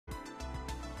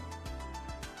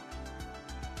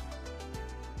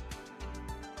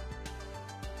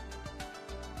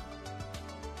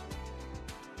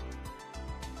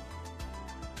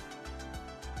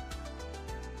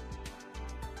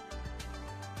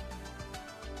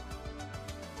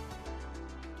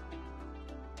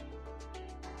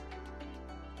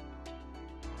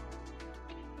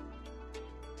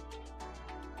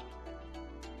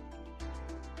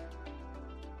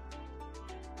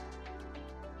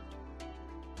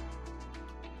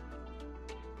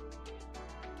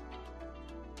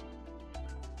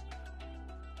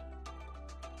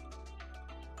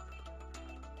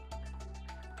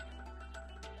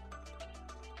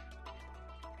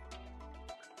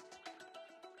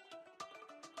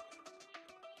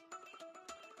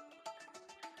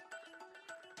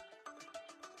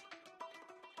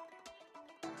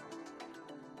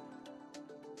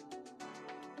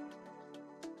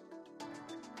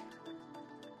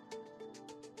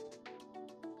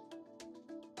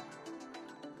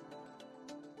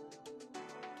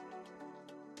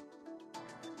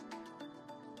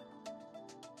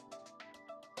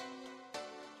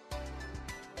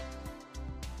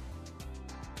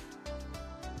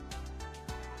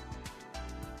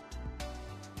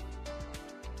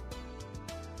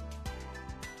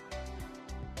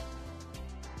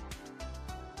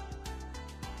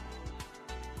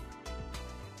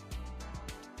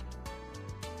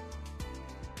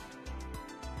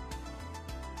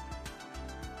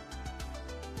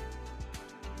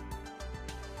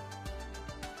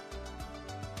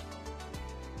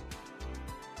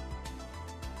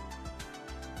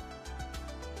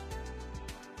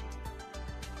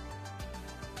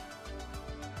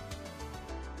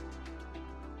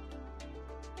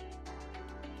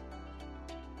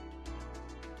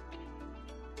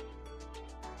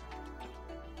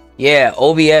Yeah,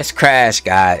 OBS crashed,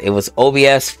 guys. It was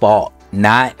OBS fault,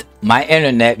 not my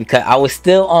internet, because I was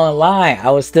still online. I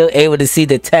was still able to see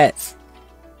the text.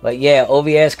 But yeah,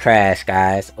 OBS crashed,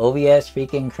 guys. OBS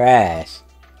freaking crashed.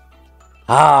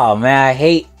 Oh man,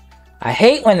 I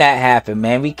hate when that happened,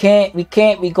 man. We can't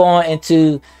be going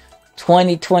into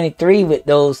 2023 with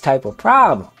those type of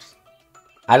problems.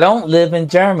 I don't live in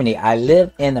Germany. I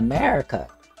live in America.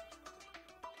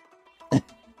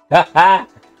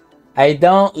 I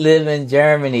don't live in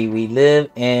Germany. We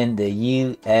live in the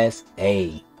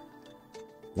USA,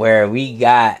 where we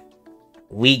got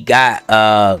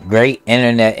great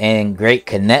internet and great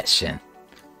connection,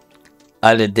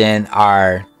 other than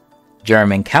our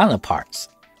German counterparts.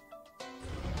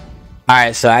 All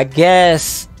right, so I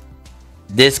guess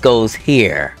this goes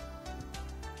here.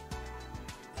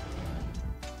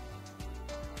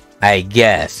 I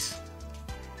guess.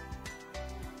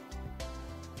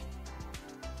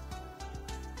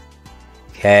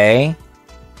 Okay.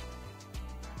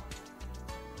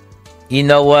 You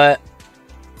know what?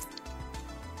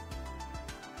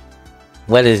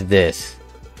 What is this?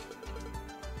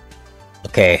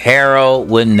 Okay, Harold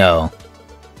would know.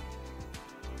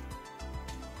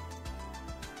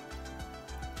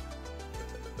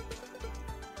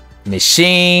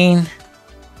 Machine.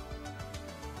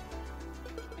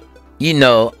 You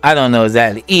know, I don't know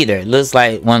exactly either. It looks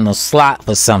like one of those slots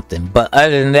or something. But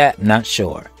other than that, not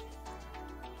sure.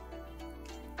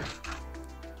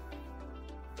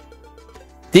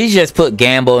 Did you just put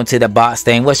Gamble into the box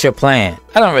thing? What's your plan?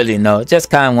 I don't really know. Just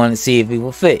kind of want to see if he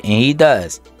will fit. And he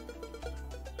does.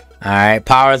 Alright,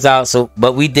 power's out. So,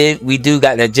 but we do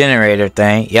got the generator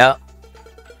thing. Yep.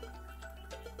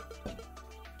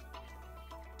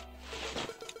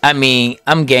 I mean,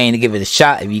 I'm game to give it a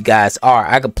shot if you guys are.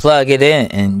 I could plug it in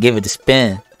and give it a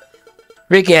spin.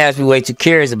 Ricky has me way too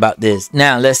curious about this.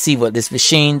 Now, let's see what this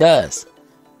machine does.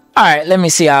 Alright, let me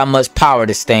see how much power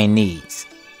this thing needs.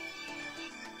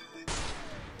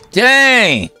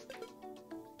 Dang!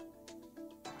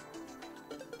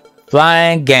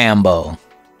 Flying Gamble.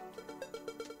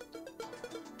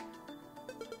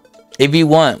 If you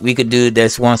want, we could do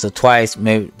this once or twice,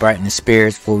 maybe brighten the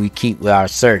spirits before we keep with our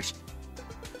search.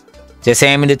 Just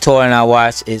hand me the toy and I'll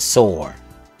watch it soar.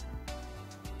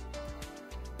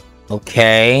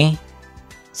 Okay.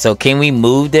 So can we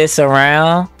move this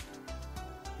around?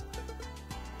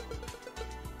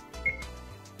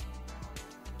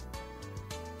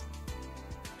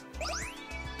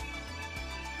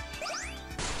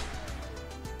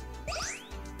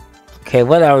 Okay,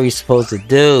 what are we supposed to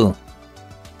do?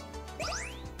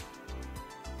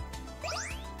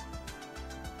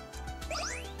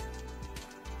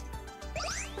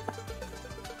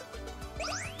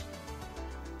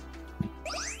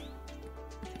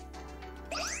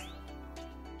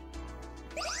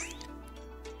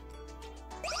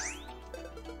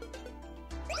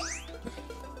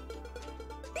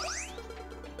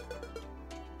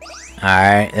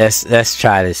 Alright, let's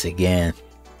try this again.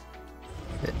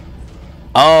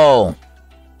 Oh.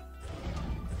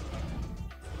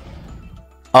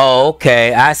 Oh,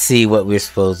 okay. I see what we're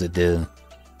supposed to do.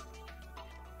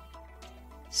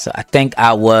 So I think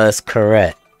I was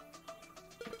correct.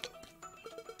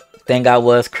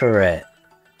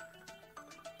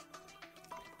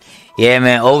 Yeah,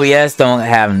 man, OBS don't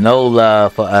have no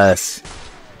love for us.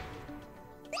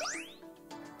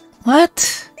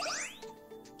 What?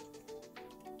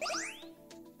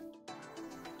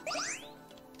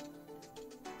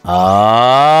 Oh,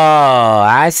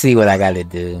 I see what I gotta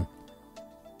do.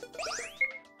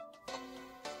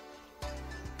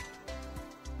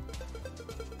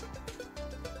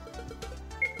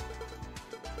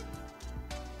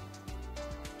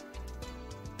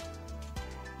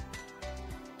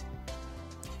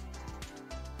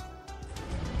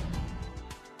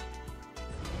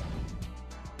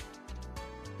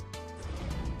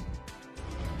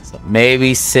 So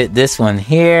maybe sit this one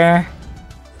here.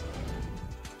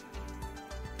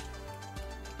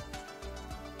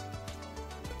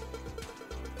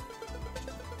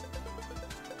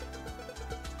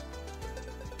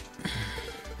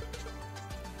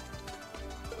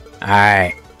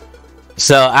 Alright.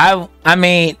 So I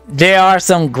mean, there are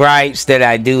some gripes that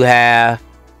I do have,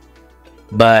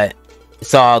 but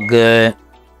it's all good.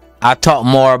 I'll talk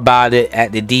more about it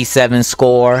at the D7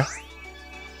 score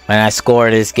when I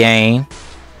score this game.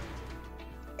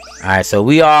 Alright, so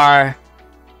we are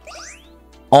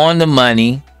on the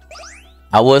money.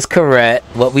 I was correct.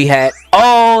 What we had.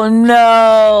 Oh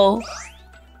no!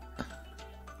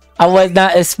 I was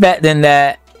not expecting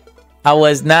that. I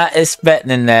was not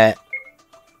expecting that.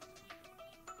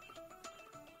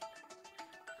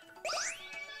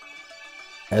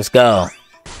 Let's go.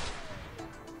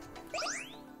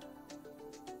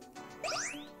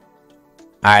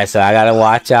 Alright, so I gotta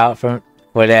watch out for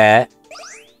that.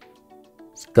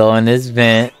 Let's go in this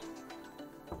vent.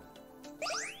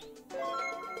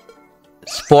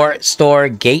 Sport store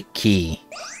gate key.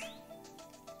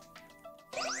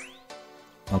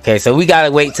 Okay, so we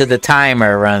gotta wait till the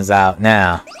timer runs out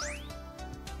now.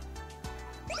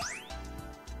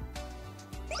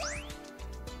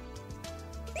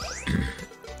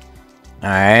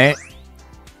 Alright.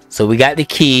 So we got the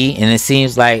key, and it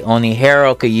seems like only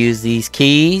Harold could use these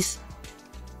keys.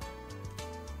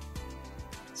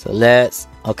 So let's...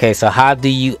 Okay, so how do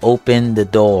you open the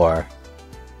door?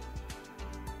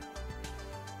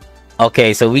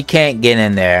 Okay, so we can't get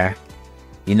in there.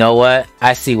 You know what?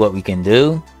 I see what we can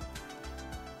do.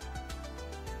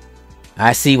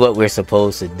 I see what we're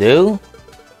supposed to do.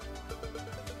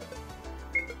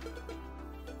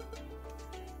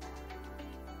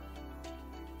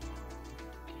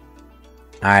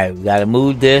 Alright, we gotta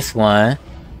move this one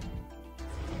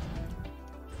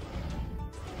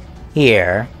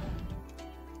here.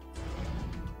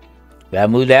 Gotta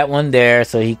move that one there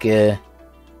so he could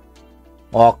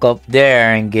walk up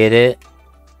there and get it.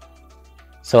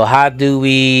 So how do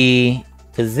we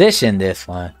position this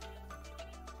one?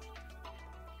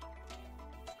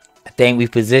 I think we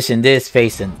position this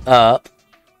facing up.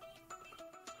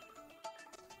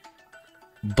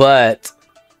 But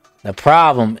the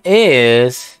problem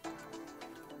is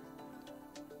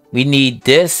we need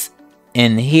this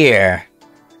in here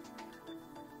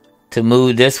to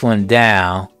move this one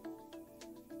down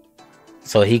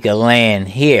so he can land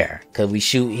here. Because we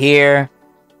shoot here,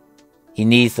 he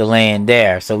needs to land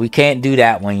there. So we can't do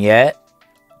that one yet.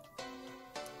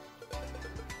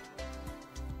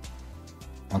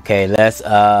 Okay, let's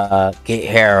get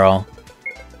Harold.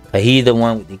 But he's the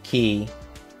one with the key.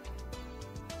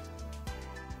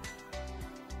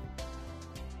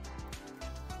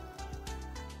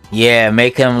 Yeah,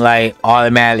 make him like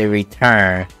automatically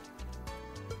return.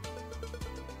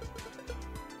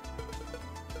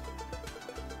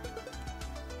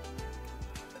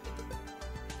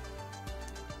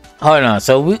 Hold on,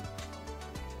 so we...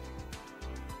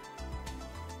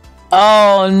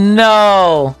 Oh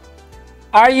no!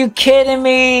 Are you kidding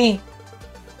me?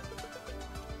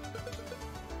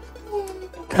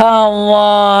 Come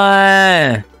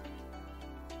on!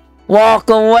 Walk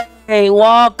away!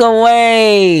 Walk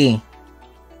away!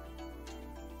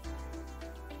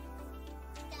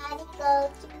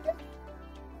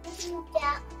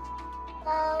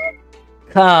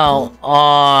 Come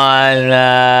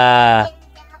on!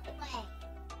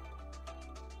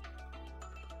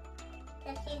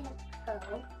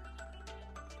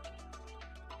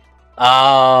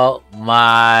 Oh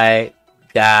my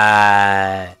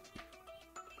god.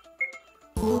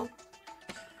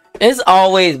 It's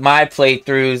always my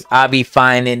playthroughs. I'll be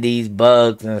finding these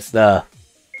bugs and stuff.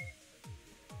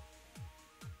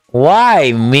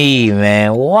 Why me,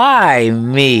 man? Why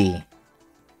me?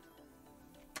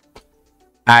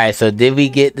 Alright, so did we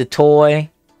get the toy?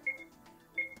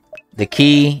 The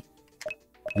key?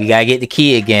 We gotta get the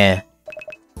key again.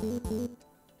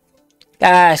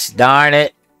 Gosh darn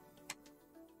it.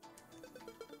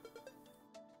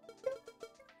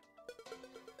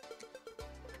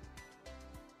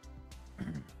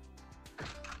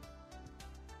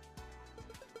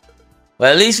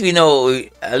 Well, at least we know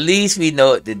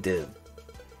what to do.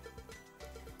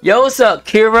 Yo, what's up,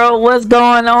 Kiro? What's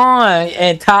going on?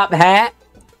 And Top Hat?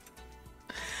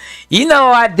 You know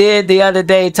what I did the other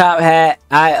day, Top Hat?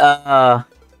 I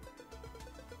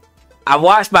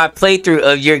watched my playthrough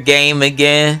of your game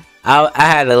again. I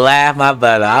had to laugh my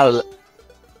butt off.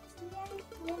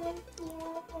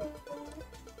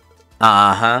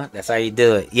 That's how you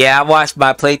do it. Yeah, I watched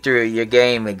my playthrough of your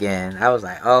game again. I was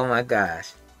like, oh my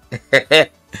gosh.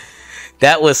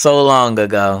 That was so long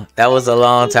ago. That was a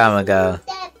long time ago.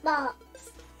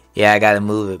 Yeah, I gotta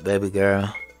move it, baby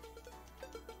girl.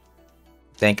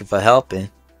 Thank you for helping.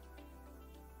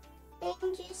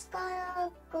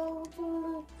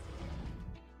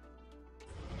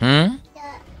 Hmm?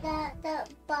 The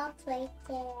box right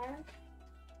there.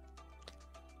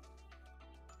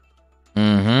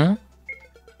 Mm-hmm.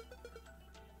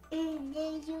 And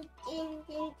then you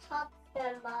can talk to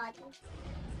somebody.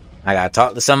 I gotta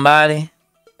talk to somebody?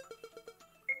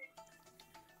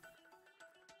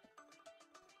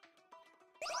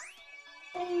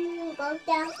 Go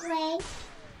that way.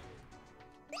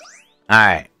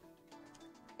 Alright.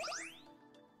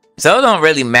 So it don't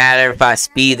really matter if I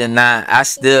speed or not. I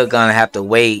still gonna have to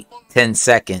wait 10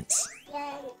 seconds.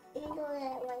 Yeah, you go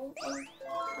that way. And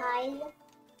hide.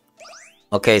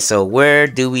 Okay, so where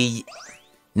do we...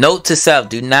 Note to self,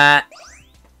 do not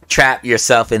trap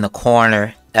yourself in the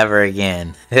corner ever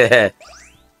again.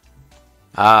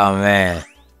 Oh, man.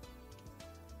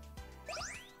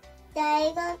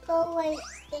 Daddy, gotta go like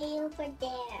stay over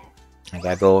there. I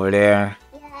gotta go over there.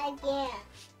 Yeah, yeah.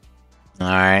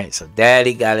 Alright, so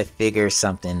Daddy gotta figure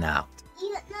something out.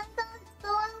 You not go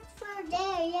over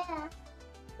there, yeah.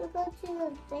 We'll go to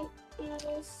the big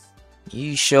place.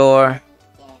 You sure?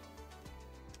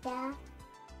 Yeah.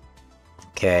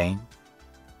 Okay.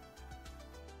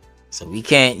 So we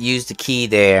can't use the key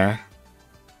there.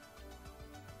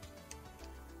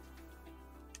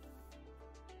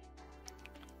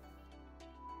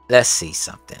 Let's see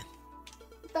something.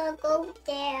 We'll go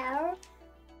there.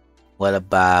 What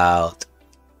about...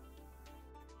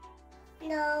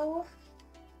 No.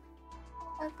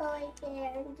 I'll go right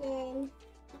there and then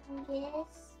this.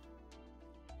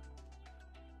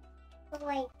 Go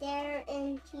right there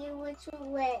and here which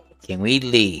way. Can we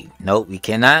leave? Nope, we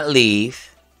cannot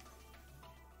leave.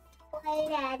 Why,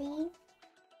 Daddy?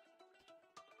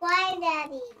 Why,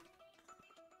 Daddy?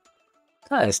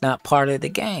 Cause it's not part of the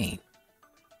game.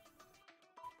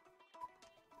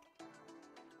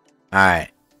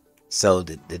 Alright. So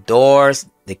the doors,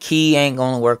 the key ain't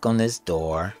gonna work on this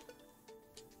door.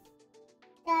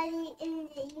 Daddy, and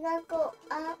you gotta go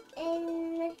up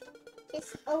and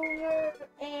it's over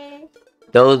and...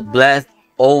 Those blessed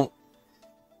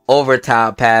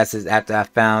overtime passes after I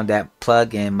found that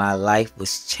plug-in, my life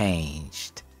was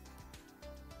changed.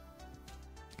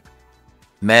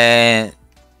 Man,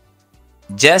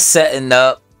 just setting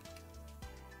up.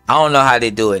 I don't know how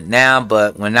they do it now,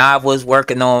 but when I was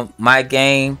working on my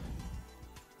game,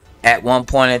 at one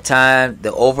point in time,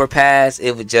 the overpass,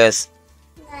 it was just...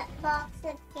 That box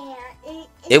again.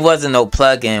 It wasn't no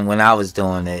plug-in when I was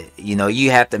doing it. You know,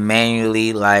 you have to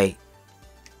manually, like,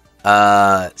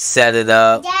 set it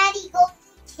up. Daddy, go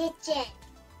to the kitchen.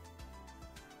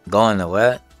 Go in the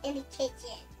what? In the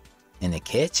kitchen. In the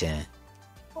kitchen?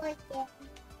 Right there.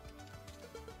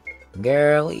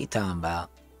 Girl, what you talking about?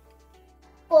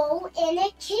 Go in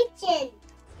the kitchen.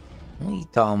 What you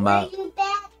talking about? Where you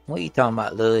back? What you talking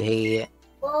about, little head?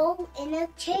 Go in the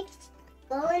kitchen.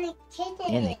 Go in the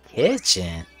kitchen. In the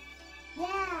kitchen?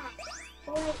 Yeah.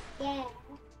 Go right there.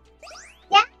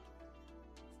 Yeah.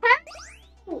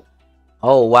 Huh?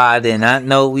 Oh, wow, I did not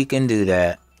know we can do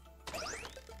that.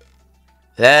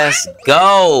 Let's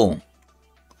go!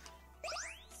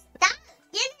 Stop.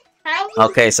 Get it, tiny.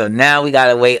 Okay, so now we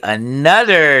gotta wait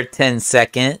another 10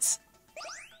 seconds.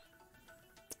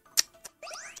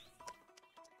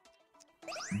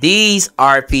 These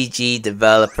RPG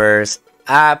developers,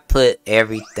 I put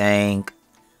everything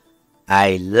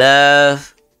I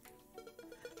love.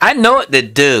 I know what to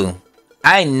do.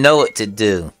 I know what to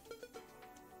do.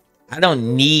 I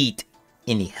don't need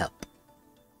any help.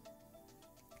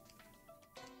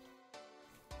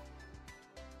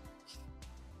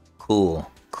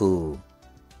 Cool, cool.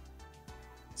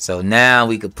 So now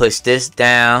we could push this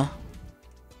down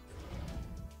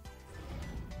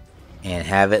and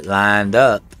have it lined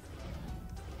up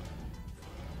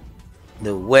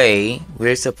the way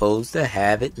we're supposed to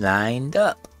have it lined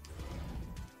up.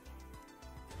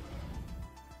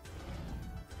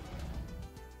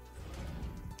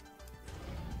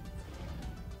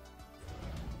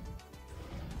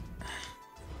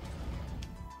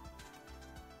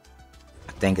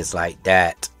 I think it's like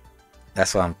that.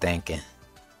 That's what I'm thinking.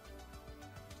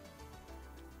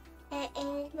 And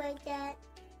it's like that.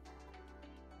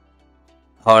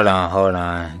 Hold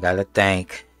on. Gotta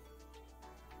think.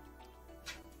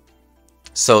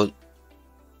 So,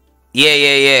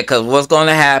 yeah. Cause what's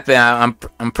gonna happen?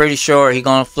 I'm pretty sure he's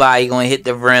gonna fly. He's gonna hit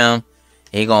the rim, and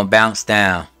he's gonna bounce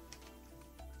down.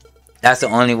 That's the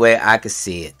only way I could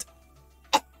see it.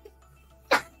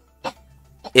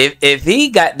 If he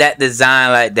got that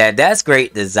design like that, that's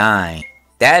great design.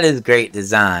 That is great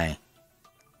design.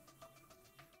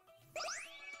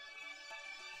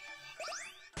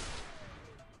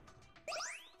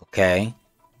 Okay.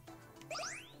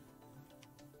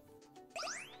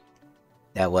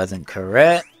 That wasn't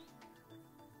correct.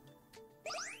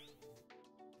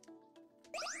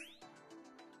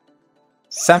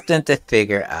 Something to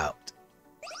figure out.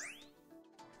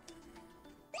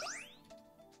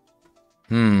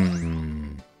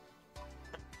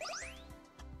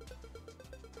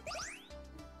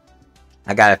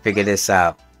 I gotta figure this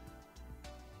out.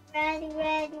 Red,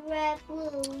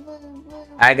 blue.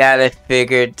 I gotta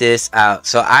figure this out.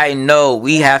 So I know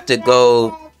we have to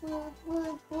go.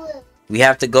 Blue. We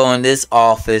have to go in this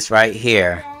office right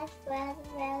here. Red,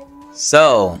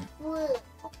 So blue.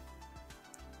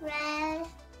 Red,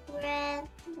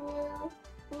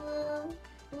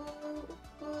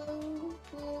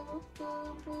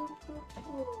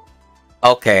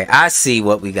 Okay, I see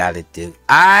what we got to do.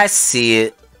 I see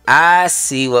it. I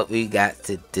see what we got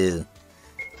to do.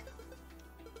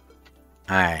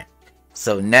 Alright.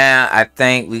 So now I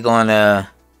think we're gonna...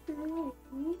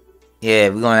 Yeah,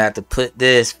 we're gonna have to put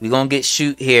this. We're gonna get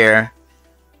shoot here.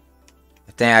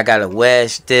 I think I gotta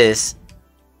wedge this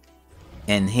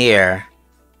in here.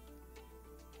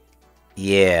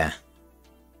 Yeah.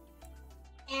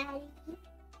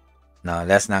 No,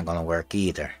 that's not gonna work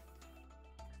either.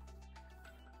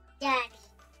 Daddy.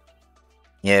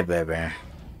 Yeah, baby.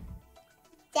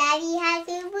 Daddy has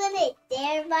to put it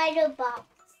there by the box.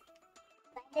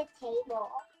 By the table.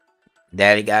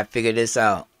 Daddy gotta figure this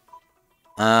out.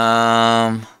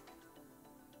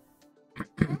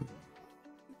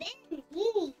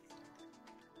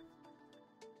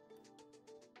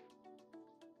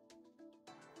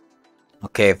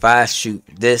 Okay, if I shoot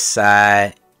this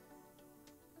side.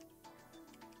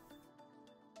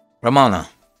 Ramona.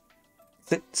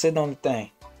 Sit on the thing.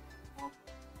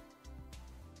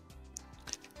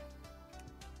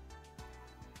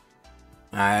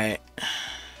 Alright.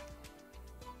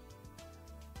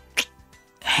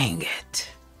 Hang it.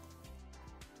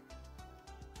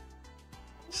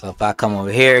 So if I come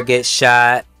over here, get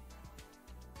shot.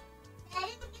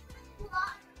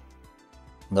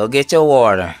 Go get your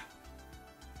water.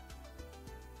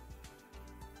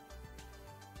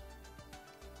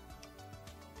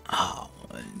 Oh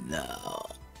no.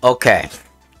 Okay.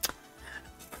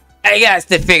 I got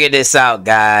to figure this out,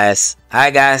 guys. I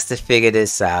got to figure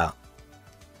this out.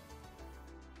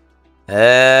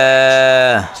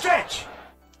 Stretch.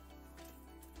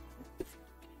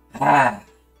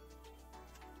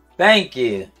 Thank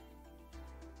you.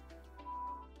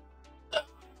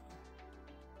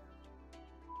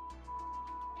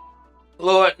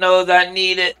 Lord knows I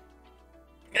need it.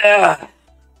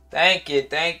 Thank you,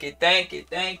 thank you, thank you,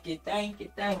 thank you, thank you,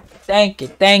 thank you, thank you,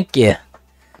 thank you.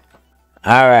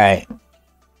 All right.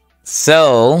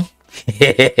 So,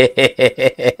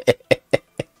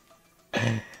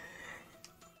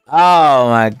 oh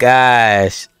my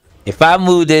gosh. If I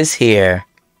move this here,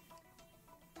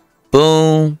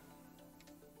 boom,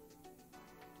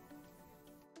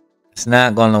 it's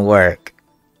not gonna work.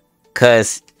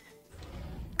 Cause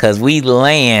we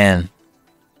land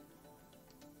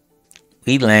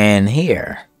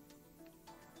here.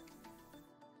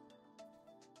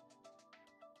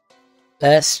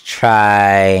 Let's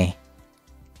try.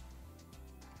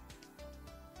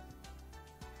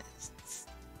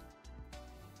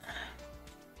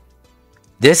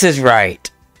 This is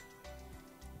right.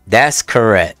 That's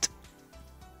correct.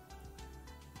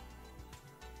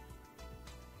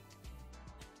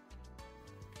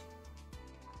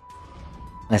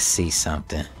 Let's see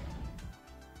something.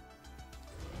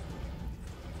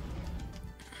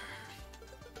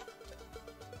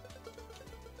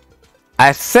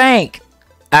 I think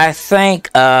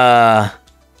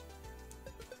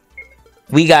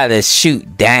we gotta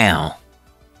shoot down.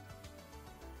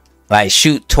 Like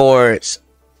shoot towards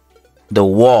the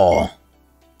wall.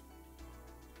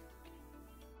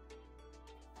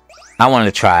 I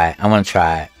wanna try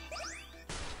it.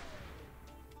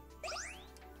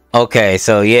 Okay,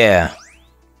 so yeah.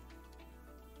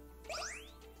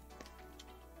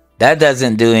 That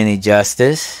doesn't do any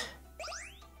justice.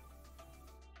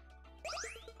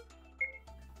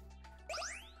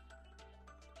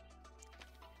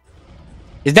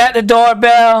 Is that the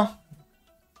doorbell?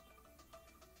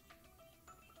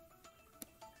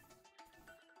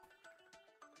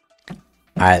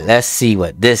 Alright, let's see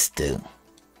what this do.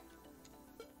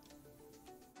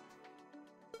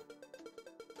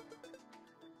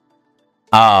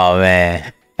 Oh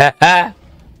man.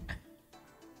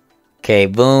 Okay,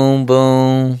 boom,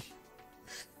 boom.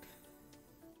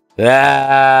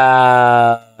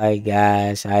 Oh my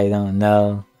gosh, I don't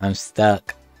know. I'm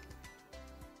stuck.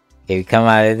 Okay, we come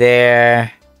out of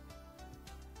there.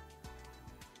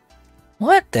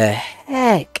 What the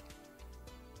heck?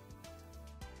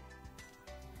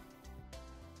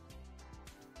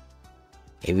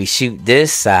 Okay, we shoot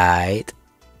this side.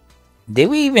 Did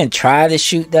we even try to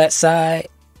shoot that side?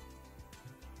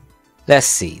 Let's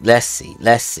see.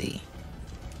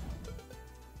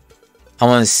 I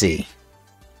want to see.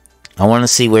 I want to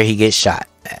see where he gets shot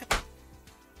at.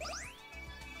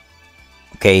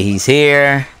 Okay, he's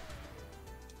here.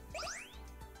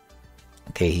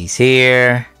 Okay, he's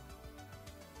here.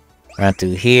 Run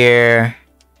through here.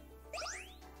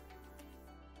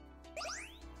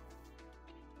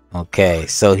 Okay,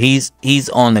 so he's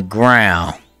on the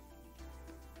ground.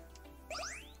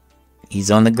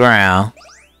 He's on the ground.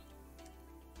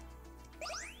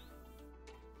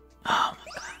 Oh my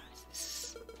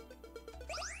gosh.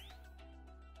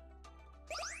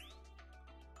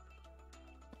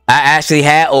 actually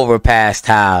had overpass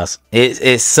tiles.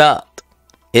 It sucked.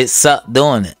 It sucked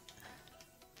doing it.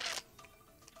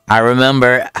 I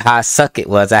remember how suck it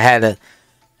was. I had a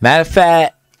matter of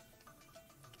fact,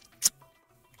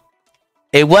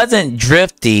 it wasn't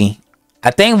Drifty. I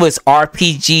think it was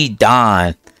RPG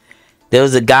Don. There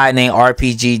was a guy named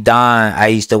RPG Don I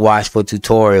used to watch for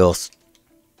tutorials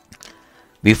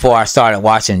before I started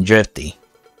watching Drifty.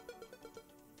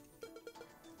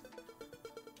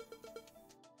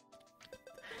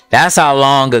 That's how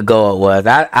long ago it was.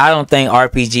 I don't think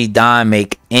RPG Don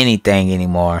make anything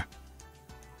anymore.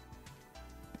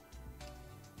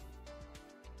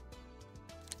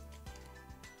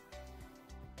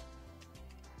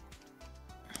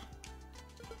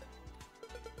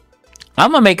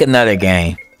 I'm gonna make another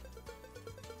game.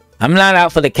 I'm not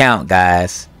out for the count,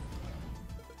 guys.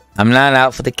 I'm not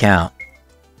out for the count.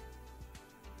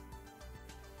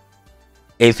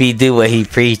 If he do what he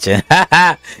preaching.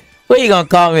 What, you gonna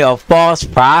call me a false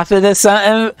prophet or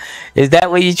something? Is that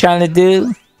what you trying to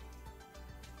do?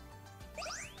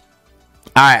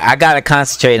 Alright, I gotta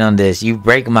concentrate on this. You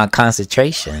break my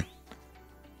concentration.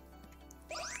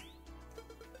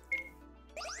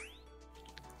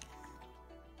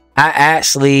 I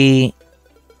actually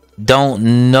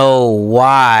don't know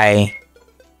why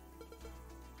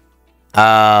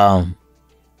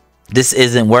this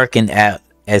isn't working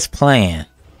as planned.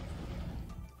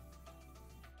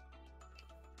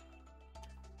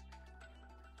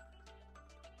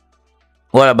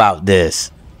 What about this?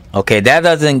 Okay, that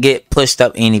doesn't get pushed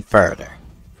up any further.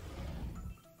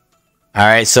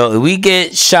 Alright, so if we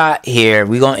get shot here,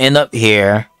 we're gonna end up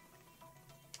here.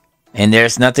 And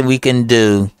there's nothing we can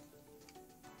do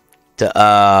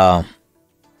to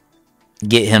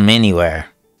get him anywhere.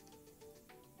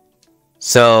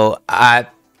 So I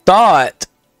thought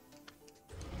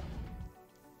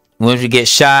once we get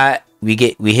shot, we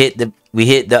hit the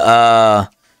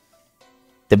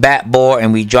backboard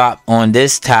and we drop on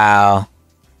this tile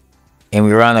and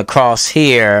we run across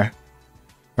here,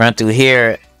 run through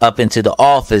here up into the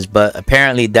office, but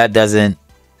apparently that doesn't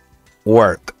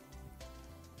work.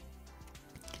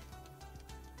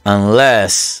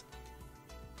 Unless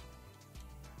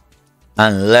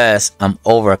I'm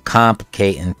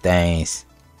overcomplicating things.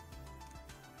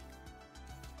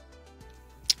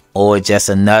 Or just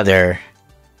another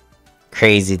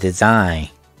crazy design.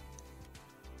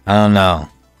 I don't know.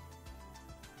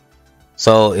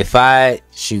 So if I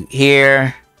shoot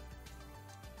here.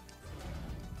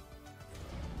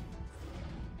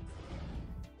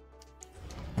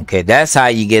 Okay, that's how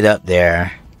you get up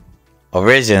there.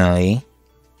 Originally.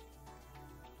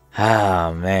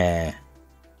 Oh, man.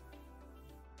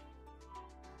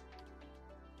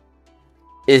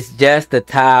 It's just the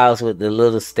tiles with the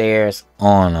little stairs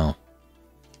on them.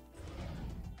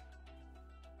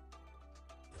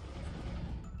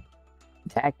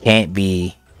 That can't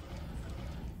be.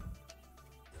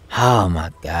 Oh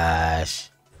my gosh.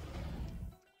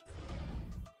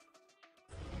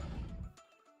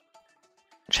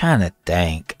 I'm trying to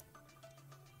think.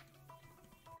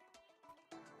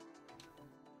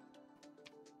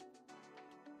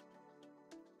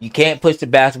 You can't push the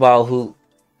basketball hoop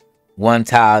one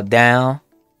tile down.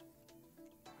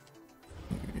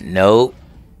 Nope.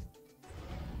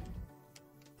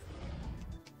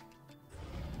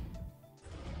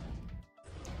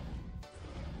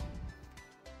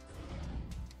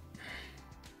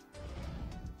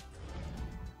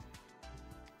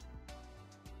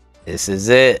 This is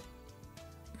it.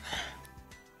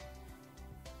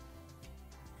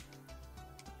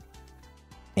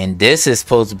 And this is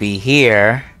supposed to be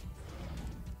here.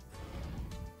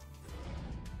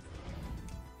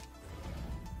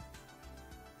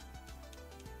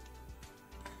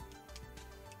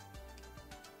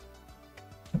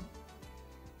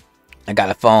 I got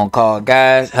a phone call,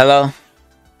 guys. Hello?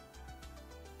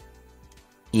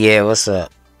 Yeah, what's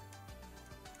up?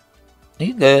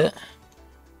 You good?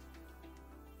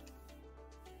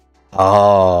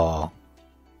 Oh.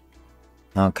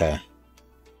 Okay.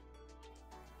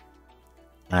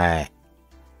 Alright.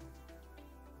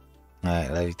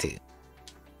 Alright, love you too.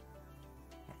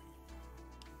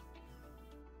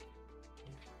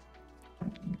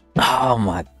 Oh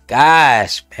my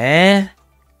gosh, man.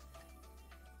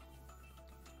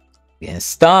 Getting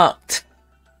stomped.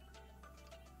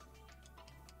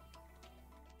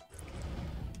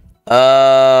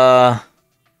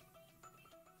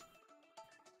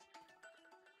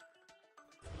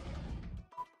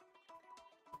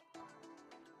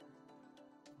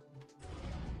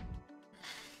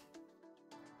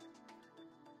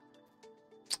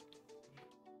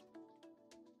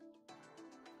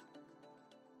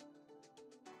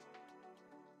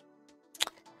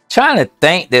 Trying to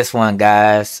think this one,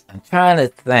 guys. I'm trying to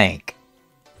think.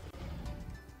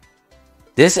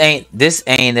 This ain't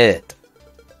it.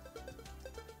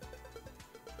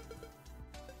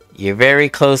 You're very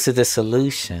close to the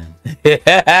solution.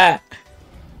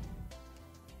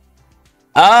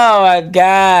 Oh my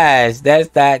gosh,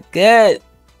 that's not good.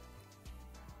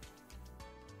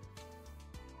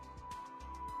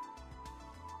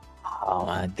 Oh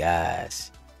my gosh.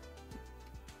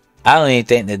 I don't even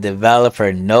think the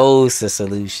developer knows the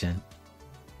solution.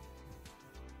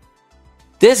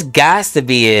 This gots to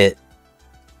be it.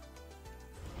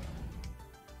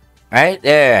 Right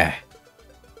there.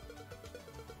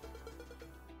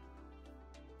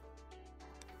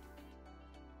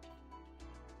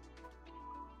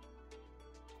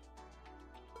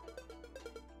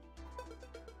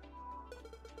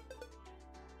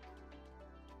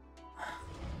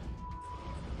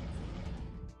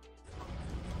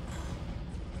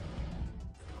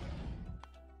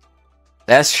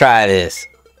 Let's try this.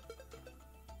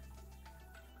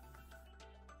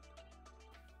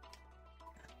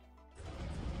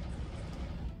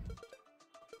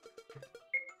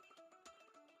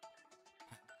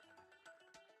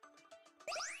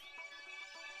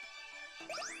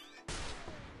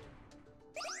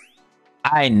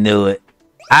 I knew it.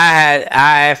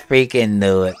 I freaking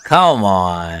knew it. Come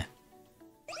on.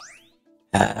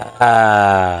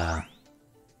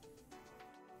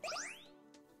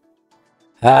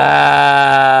 Oh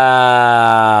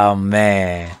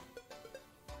man.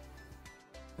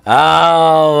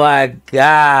 Oh my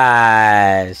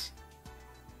gosh.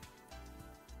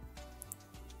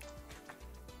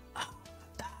 Oh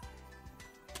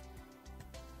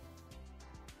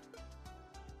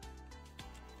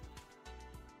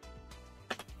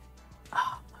my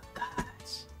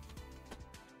gosh.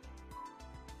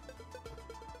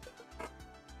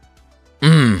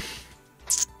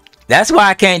 That's why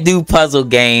I can't do puzzle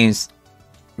games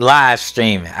live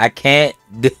streaming. I can't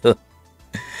do them,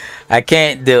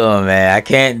 man. I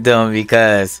can't do them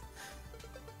because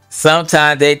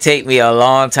sometimes they take me a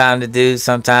long time to do.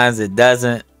 Sometimes it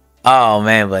doesn't. Oh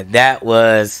man, but that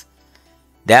was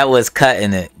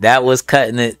cutting it. That was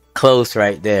cutting it close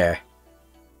right there.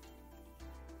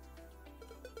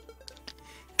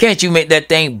 Can't you make that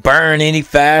thing burn any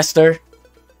faster?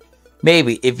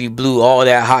 Maybe if you blew all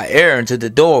that hot air into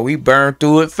the door, we burn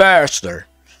through it faster.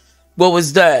 What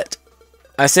was that?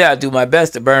 I said I'd do my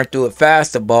best to burn through it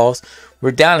faster, boss. We're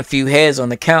down a few heads on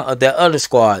the count of that other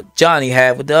squad Johnny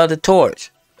had with the other torch.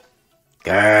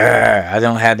 Grr, I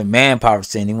don't have the manpower to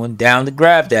send anyone down to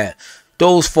grab that.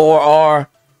 Those 4 are...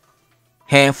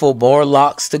 handful more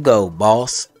locks to go,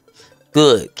 boss.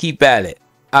 Good, keep at it.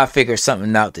 I'll figure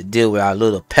something out to deal with our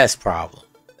little pest problem.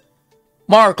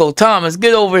 Marco, Thomas,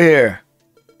 get over here.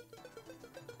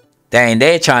 Dang,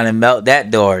 they're trying to melt that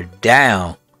door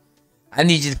down. I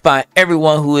need you to find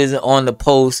everyone who isn't on the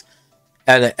post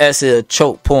at an exit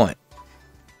choke point.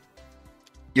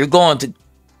 You're going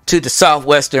to the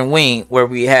southwestern wing where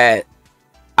we had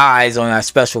eyes on our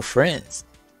special friends.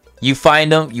 You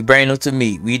find them, you bring them to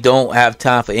me. We don't have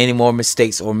time for any more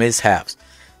mistakes or mishaps.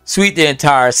 Sweep the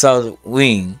entire southern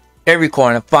wing, every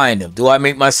corner, find them. Do I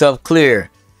make myself clear?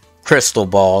 Crystal,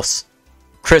 boss.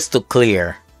 Crystal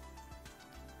clear.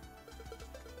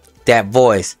 That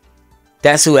voice.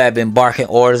 That's who had been barking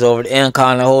orders over the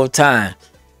Incon the whole time.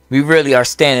 We really are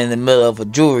standing in the middle of a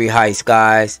jewelry heist,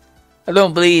 guys. I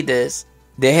don't believe this.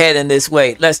 They're heading this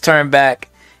way. Let's turn back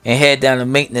and head down the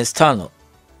maintenance tunnel.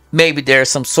 Maybe there's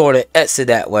some sort of exit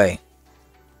that way.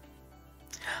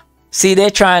 See,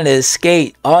 they're trying to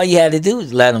escape. All you had to do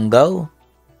is let them go.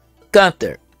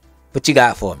 Gunther, what you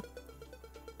got for me?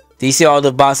 Do you see all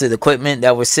the boxes of equipment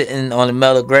that were sitting on the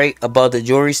metal grate above the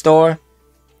jewelry store?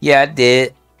 Yeah, I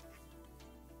did.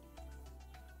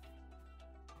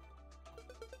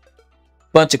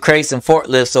 Bunch of crates and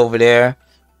forklifts over there.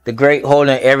 The grate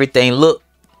holding everything looked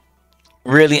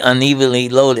really unevenly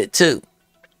loaded too.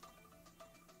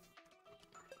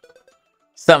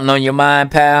 Something on your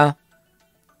mind, pal?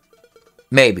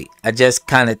 Maybe. I just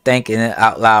kind of thinking it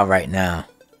out loud right now.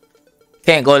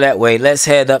 Can't go that way. Let's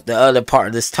head up the other part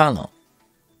of this tunnel.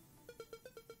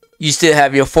 You still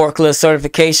have your forklift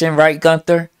certification, right,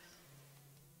 Gunther?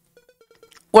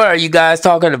 What are you guys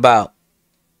talking about?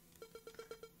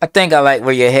 I think I like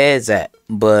where your head's at,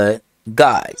 but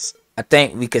guys, I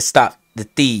think we could stop the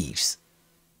thieves.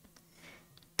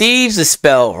 Thieves is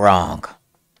spelled wrong.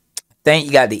 I think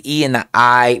you got the E and the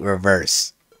I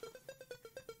reversed.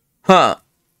 Huh?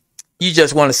 You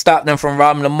just want to stop them from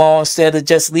robbing the mall instead of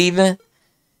just leaving?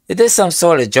 Is this some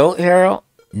sort of joke, Harold?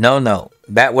 No.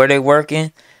 Back where they're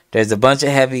working, there's a bunch of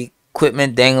heavy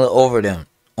equipment dangling over them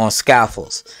on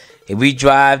scaffolds. If we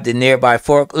drive the nearby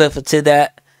forklift to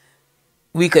that,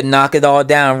 we could knock it all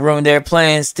down and ruin their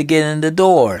plans to get in the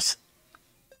doors.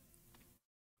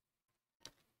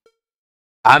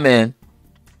 I'm in.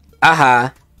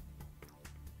 Aha.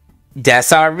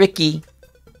 That's our Ricky.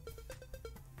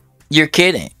 You're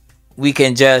kidding. We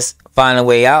can just find a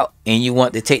way out, and you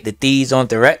want to take the thieves on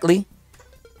directly?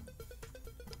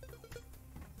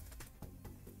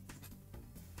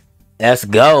 Let's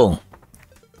go.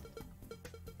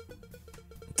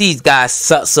 These guys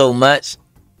suck so much.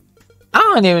 I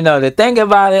don't even know. The thing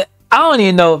about it, I don't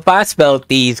even know if I spelled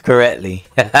thieves correctly.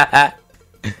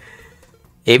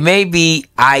 It may be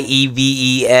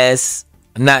IEVES.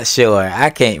 I'm not sure.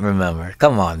 I can't remember.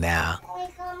 Come on now. I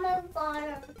got my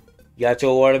water. You got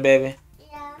your water, baby?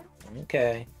 Yeah.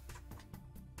 Okay.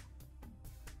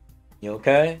 You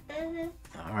okay? Mm-hmm.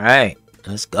 All right.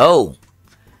 Let's go.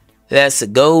 Let's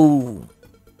go.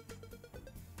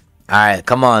 Alright,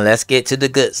 come on. Let's get to the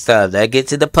good stuff. Let's get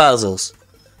to the puzzles.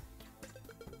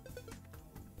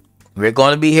 We're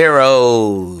going to be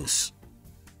heroes.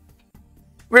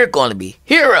 We're going to be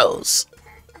heroes.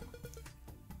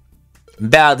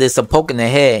 Bow this a poke in the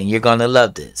head and you're going to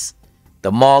love this.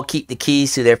 The mall keep the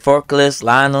keys to their forklifts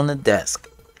lying on the desk.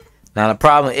 Now the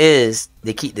problem is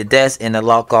they keep the desk in the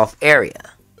lock off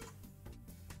area.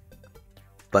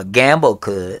 But Gamble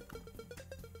could.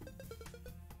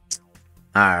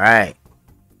 Alright.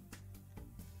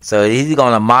 So he's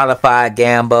going to modify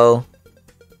Gambo.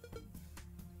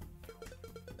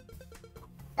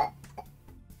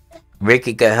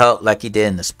 Ricky could help like he did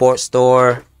in the sports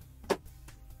store.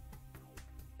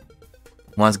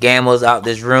 Once Gambo's out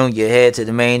this room, you head to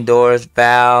the main doors.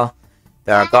 Val.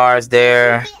 There are guards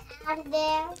there.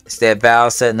 Instead,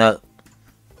 Val set up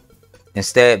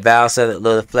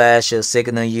little flash. She'll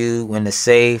signal you when it's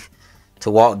safe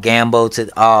to walk Gambo to.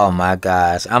 Oh my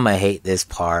gosh, I'm gonna hate this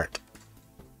part.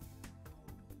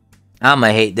 I'm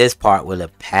gonna hate this part with a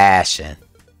passion.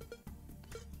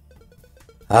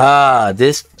 Ah,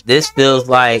 this feels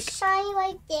like. Shiny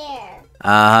right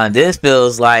there. This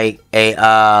feels like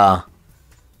a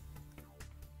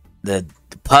the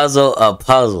puzzle of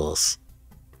puzzles.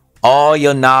 All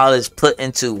your knowledge put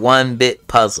into one bit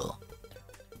puzzle.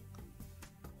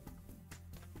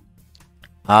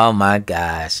 Oh my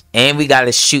gosh. And we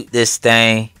gotta shoot this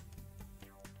thing.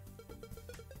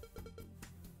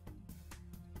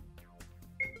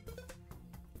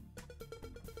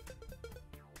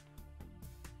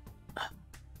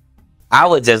 I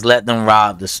would just let them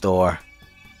rob the store.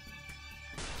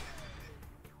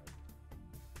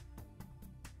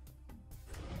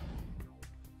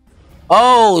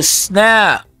 Oh,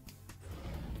 snap.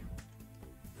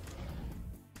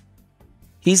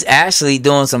 He's actually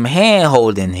doing some hand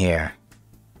holding here.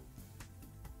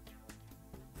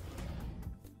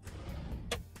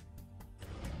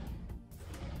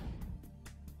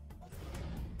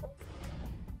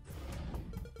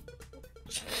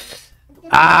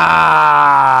 Ah.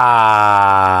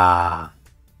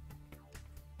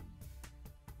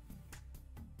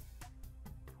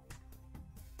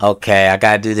 Okay, I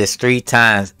gotta do this 3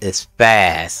 times as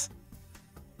fast.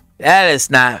 That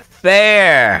is not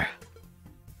fair.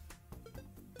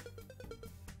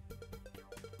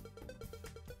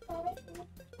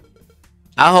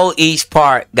 I hope each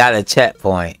part got a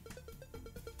checkpoint.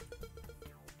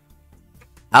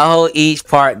 I hope each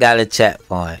part got a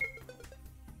checkpoint.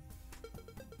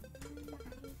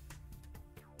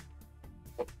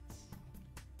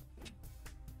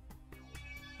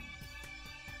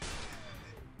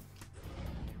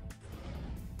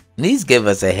 At least give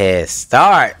us a head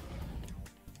start.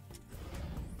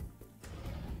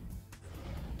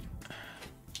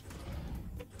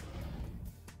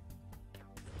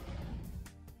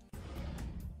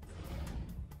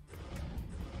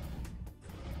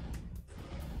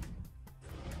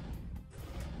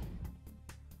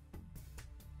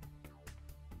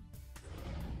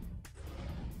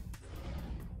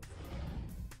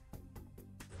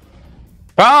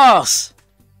 Cross!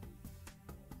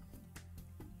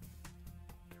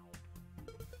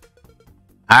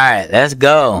 Alright, let's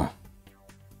go.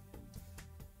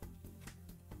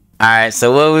 Alright,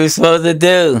 so what are we supposed to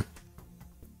do?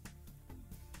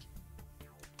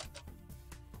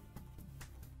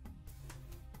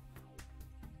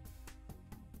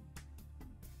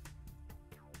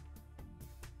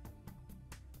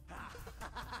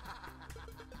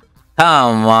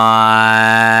 Come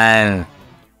on.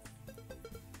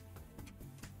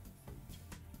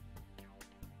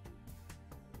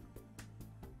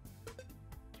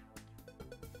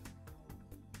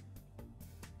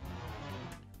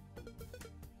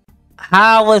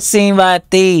 How was seen by a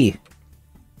thief?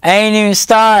 I ain't even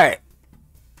start.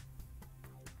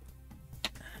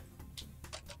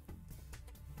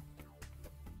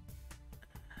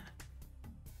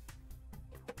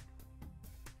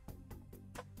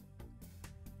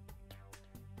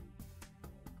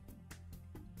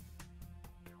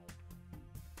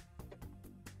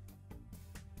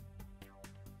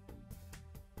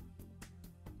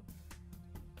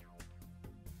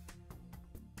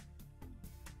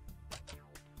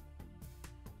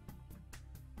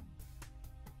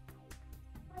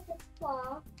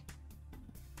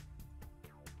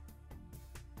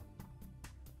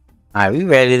 Alright, we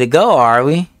ready to go, are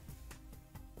we?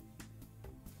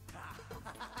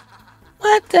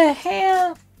 What the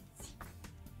hell?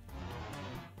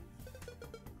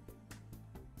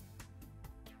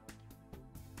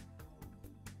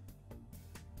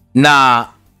 Nah,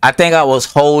 I think I was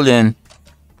holding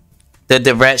the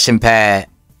direction pad.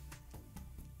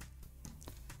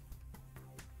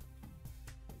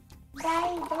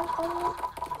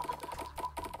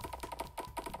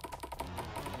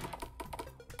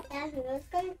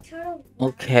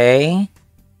 Okay.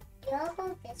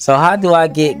 So how do I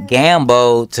get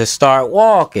Gambo to start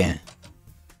walking?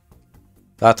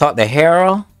 Do I talk to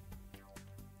Harold?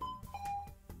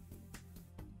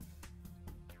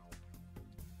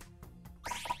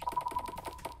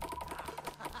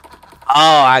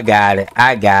 Oh, I got it.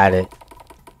 I got it.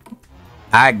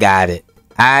 I got it.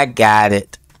 I got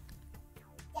it.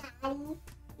 Daddy,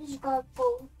 we gotta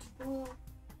go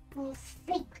to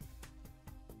sleep.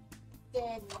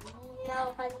 Then you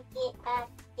know how to get back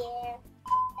there.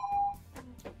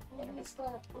 It's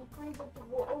gonna open the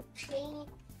door, okay?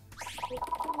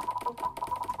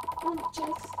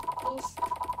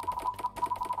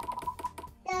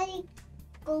 Daddy,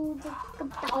 go to the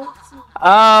bouncy.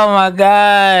 Oh my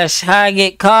gosh, how I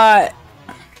get caught?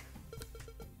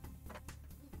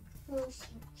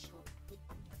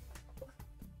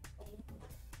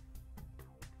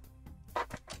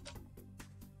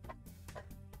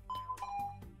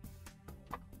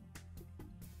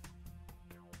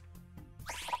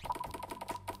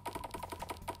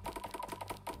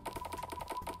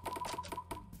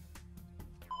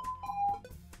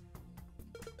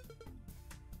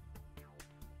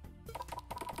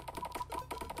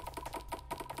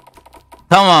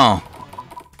 Come on.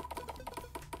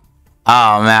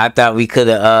 Oh man, I thought we could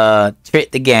have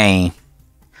tricked the game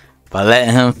by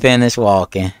letting him finish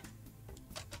walking.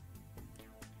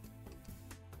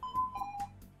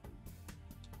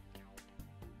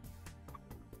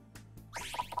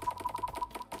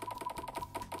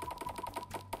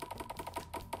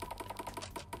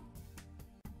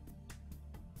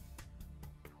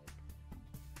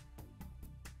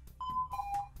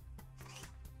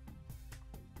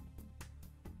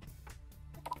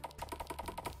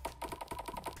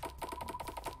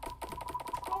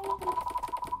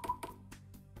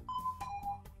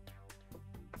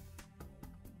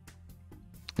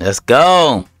 Let's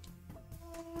go.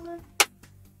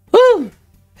 Woo!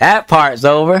 That part's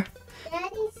over.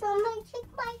 Daddy, someone took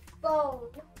my phone.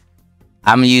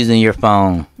 I'm using your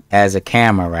phone as a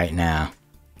camera right now.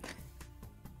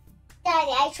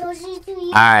 Daddy, I told you to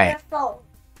use Alright. your phone.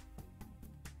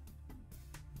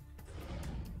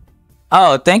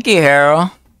 Oh, thank you,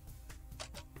 Harold.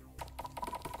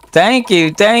 Thank you,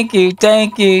 thank you,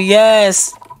 thank you.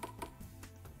 Yes.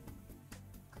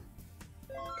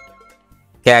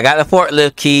 Okay, I got the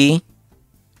forklift key.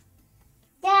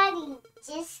 Daddy,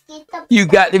 just get the You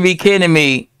got to be kidding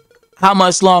me. How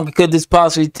much longer could this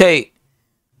possibly take?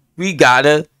 We got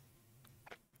the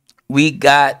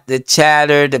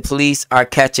chatter. The police are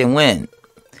catching wind.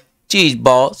 Geez,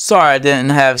 boss. Sorry I didn't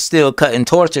have steel cutting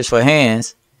torches for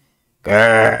hands.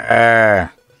 Grrr.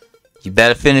 You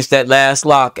better finish that last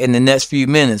lock in the next few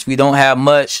minutes. We don't have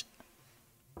much.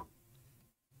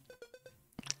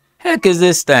 Heck is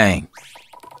this thing?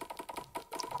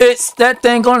 It's that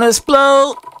thing gonna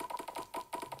explode?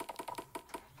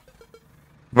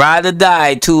 Ride or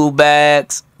die, tool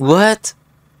bags. What?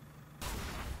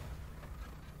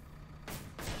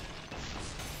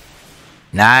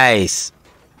 Nice.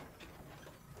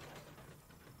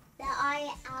 the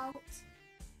eye out.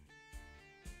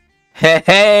 Hey,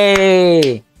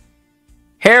 hey.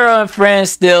 Harold and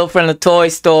Friends still from the toy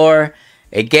store.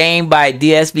 A game by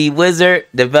DSB Wizard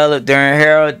developed during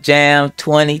Harold Jam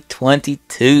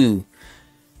 2022.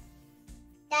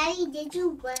 Daddy, did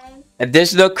you win?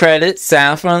 Additional credits,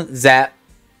 sound from Zap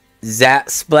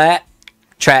Splat,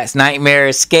 tracks Nightmare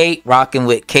Escape, Rockin'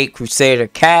 with Cape Crusader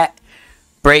Cat,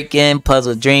 Break In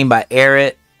Puzzle Dream by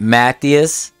Eric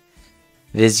Matthias,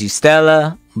 Vizu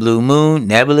Stella, Blue Moon,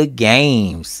 Nebula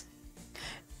Games.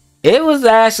 It was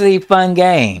actually a fun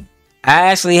game. I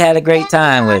actually had a great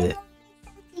time with it.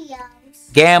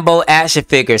 Gambo action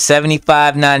figure,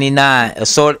 $75.99.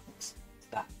 Assorted.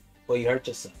 Stop. Well, you hurt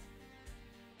yourself.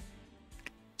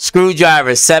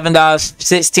 Screwdriver,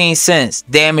 $7.16.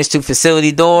 Damage to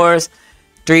facility doors,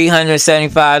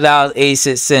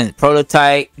 $375.86.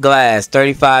 Prototype glass,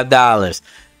 $35.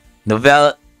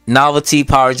 Novelty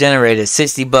power generator,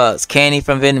 $60. Candy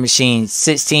from vending machine,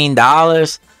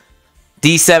 $16.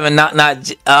 D7 not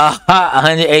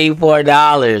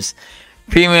 $184.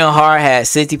 Premium hard hat,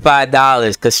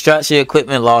 $65. Construction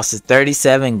equipment losses,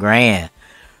 37 grand.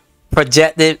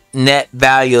 Projected net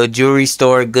value of jewelry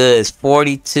store goods,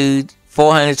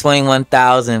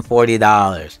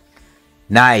 $421,040.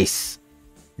 Nice.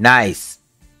 Nice.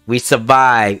 We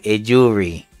survived a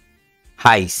jewelry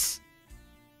heist.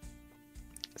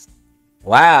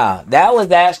 Wow, that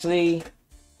was actually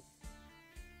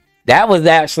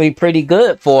pretty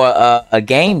good for a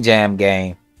game jam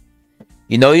game.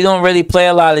 You know, you don't really play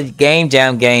a lot of game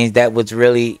jam games that was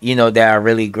really, you know, that are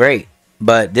really great.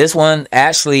 But this one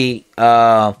actually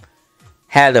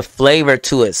had a flavor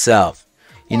to itself.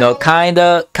 You know,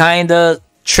 kinda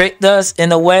tricked us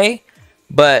in a way,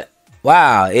 but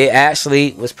wow, it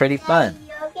actually was pretty fun.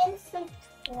 You're getting some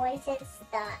toys and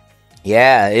stuff.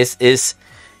 Yeah, it's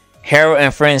Harold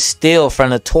and Friends steal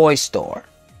from the toy store.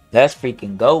 Let's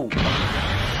freaking go.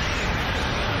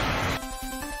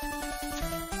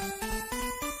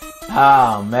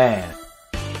 Oh man.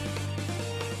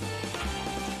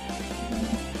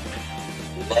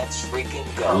 Let's freaking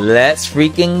go. Let's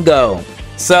freaking go.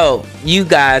 So, you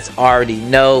guys already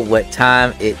know what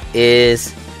time it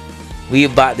is. We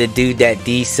about to do that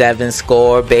D7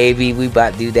 score, baby. We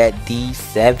about to do that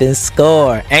D7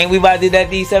 score. Ain't we about to do that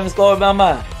D7 score,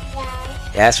 Mama? Yeah.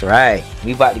 That's right.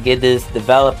 We about to give this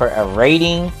developer a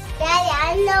rating. Daddy,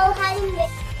 I know how to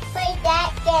play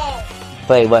that game.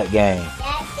 Play what game?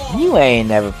 That game. You ain't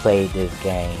never played this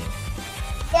game.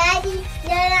 Daddy,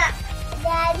 Daddy,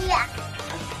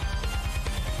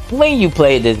 When you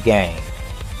played this game?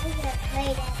 I'm gonna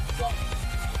play that game.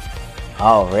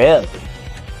 Oh, really?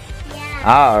 Yeah.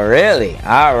 Oh, really?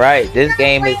 Alright, this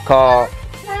game is called...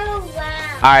 Oh,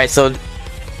 wow. Alright, so...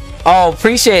 Oh,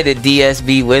 appreciate it,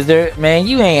 DSB Wizard. Man,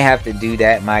 you ain't have to do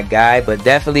that, my guy, but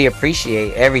definitely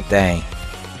appreciate everything.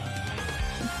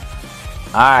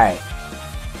 Alright.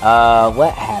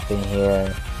 What happened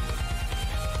here?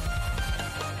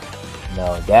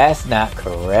 No, that's not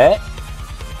correct.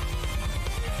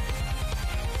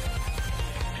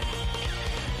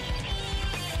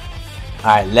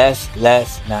 Alright, let's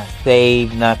not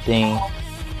save nothing.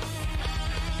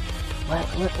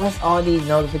 What's all these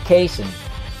notifications?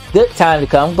 Good time to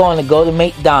come. I'm going to go to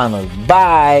McDonald's.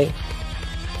 Bye.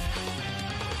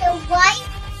 So what?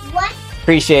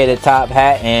 Appreciate it, Top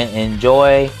Hat, and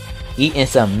enjoy eating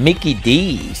some Mickey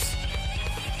D's.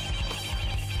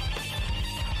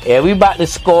 Yeah, we about to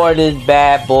score this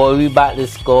bad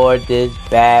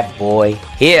boy.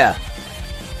 Here.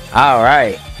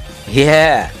 Alright.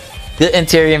 Yeah. Good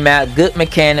interior map, good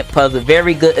mechanic puzzle,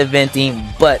 very good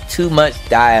eventing, but too much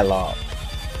dialogue.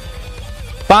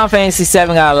 Final Fantasy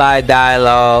 7 got a lot of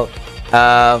dialogue.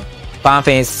 Final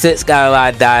Fantasy 6 got a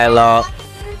lot of dialogue.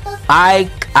 I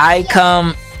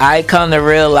come to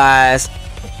realize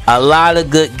a lot of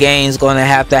good games gonna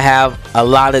have a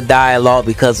lot of dialogue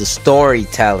because of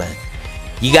storytelling.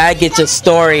 You gotta get your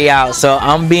story out, so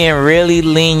I'm being really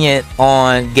lenient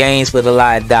on games with a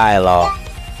lot of dialogue.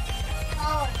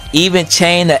 Even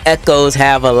Chain of Echoes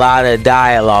have a lot of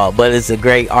dialogue, but it's a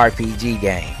great RPG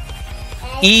game.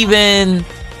 Even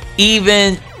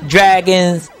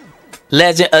Dragon's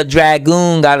Legend of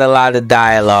Dragoon got a lot of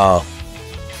dialogue.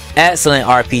 Excellent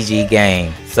RPG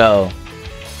game. So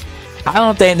I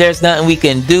don't think there's nothing we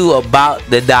can do about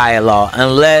the dialogue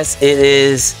unless it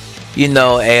is, you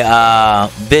know, a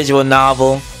visual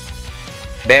novel.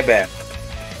 Bebe.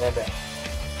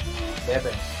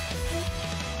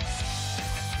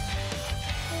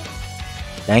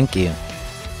 Thank you.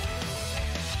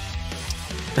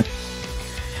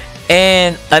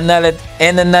 And another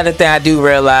thing I do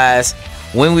realize,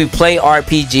 when we play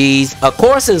RPGs, of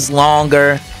course it's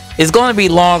longer. It's going to be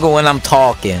longer when I'm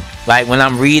talking. Like when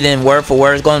I'm reading word for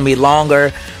word, it's going to be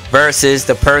longer versus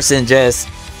the person just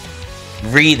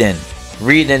reading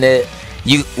it,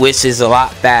 which is a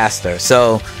lot faster.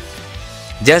 So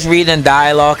just reading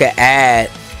dialogue can add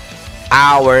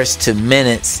hours to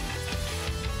minutes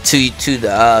to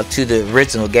the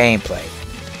original gameplay.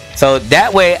 So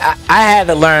that way I had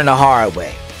to learn the hard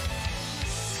way.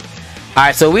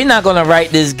 Alright, so we're not gonna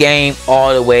write this game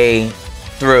all the way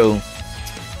through.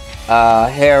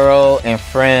 Harold and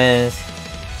Friends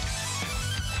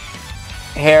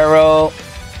Harold,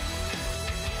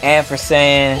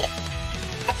 ampersand,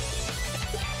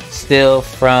 still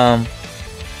from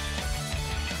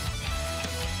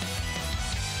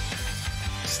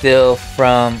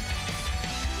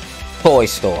Toy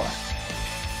Store,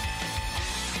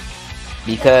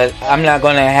 because I'm not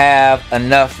gonna have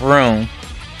enough room.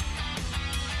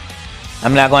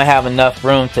 I'm not gonna have enough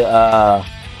room to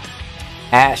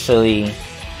actually,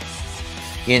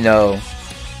 you know,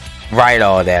 write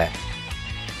all that.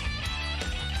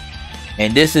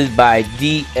 And this is by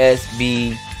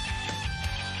DSB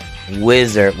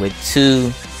Wizard with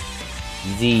 2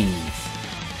 Z's.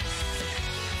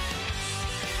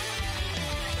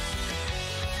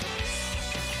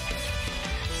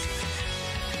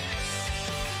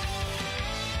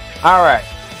 Alright,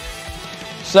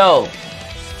 so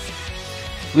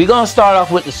we're gonna start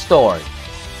off with the story.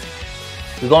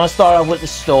 We're gonna start off with the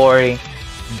story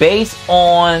based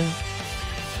on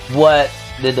what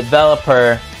the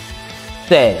developer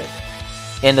said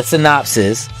in the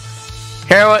synopsis.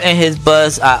 Harold and his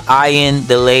buzz are eyeing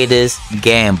the latest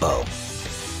Gambo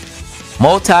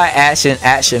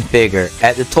multi-action figure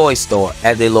at the toy store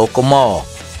at the local mall.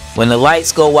 When the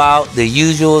lights go out, the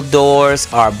usual doors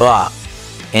are blocked,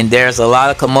 and there's a lot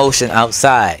of commotion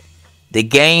outside. The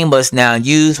gang must now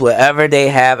use whatever they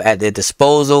have at their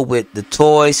disposal with the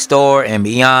toy store and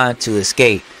beyond to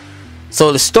escape.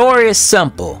 So the story is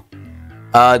simple.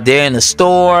 They're in the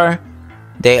store.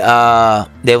 They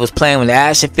was playing with the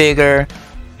action figure.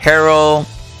 Harold,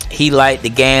 he liked the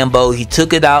Gambo. He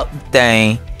took it out the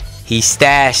thing. He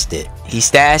stashed it. He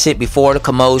stashed it before the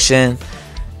commotion.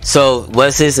 So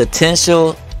was his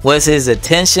intentions was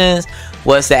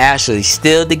to actually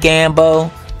steal the Gambo.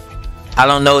 I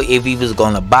don't know if he was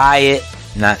gonna buy it,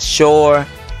 not sure,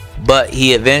 but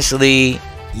he eventually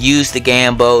used the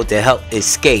Gambo to help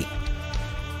escape.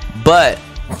 But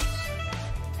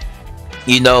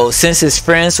you know, since his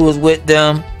friends was with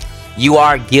them, you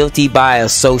are guilty by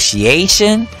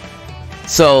association.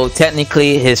 So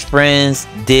technically his friends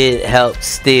did help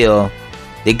steal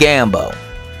the Gambo,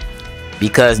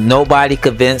 because nobody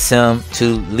convinced him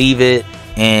to leave it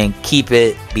and keep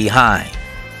it behind.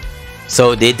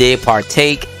 So they did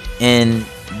partake in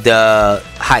the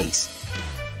heist.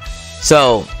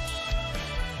 So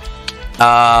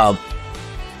the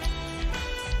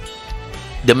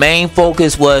main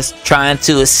focus was trying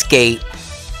to escape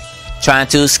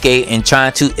and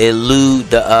trying to elude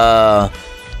the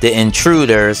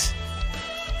intruders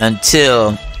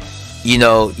until you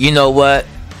know what,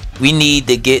 we need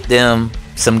to get them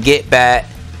some get back.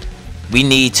 We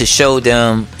need to show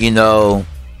them, you know,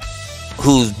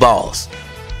 who's boss.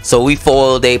 So we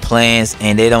foil their plans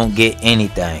and they don't get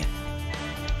anything.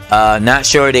 Not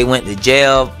sure they went to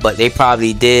jail, but they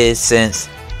probably did since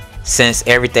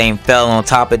everything fell on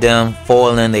top of them,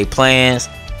 foiling their plans.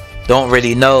 Don't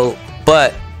really know,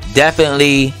 but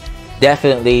definitely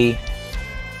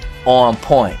on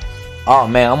point. Oh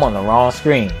man, I'm on the wrong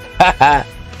screen.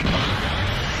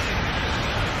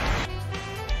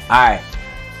 Alright,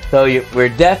 so we're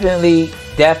definitely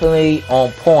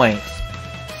on point.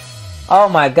 Oh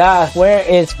my gosh, where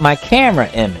is my camera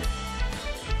image?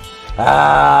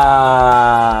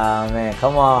 Ah man,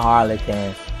 come on,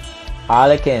 Harlequin.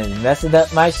 Harlequin is messing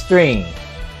up my stream.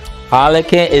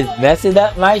 Harlequin is messing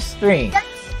up my stream.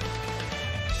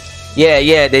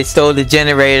 Yeah, they stole the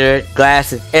generator,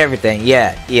 glasses, everything.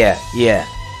 Yeah.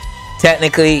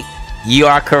 Technically, you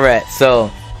are correct. So,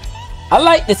 I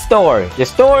like the story. The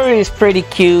story is pretty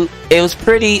cute. It was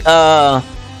pretty on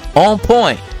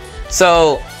point.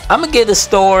 So, I'm gonna give the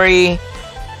story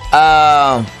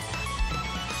a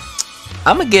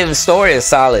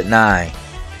solid 9,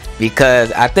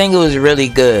 because I think it was really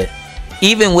good.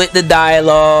 Even with the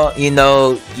dialogue, you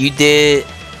know, you did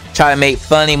try to make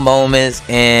funny moments,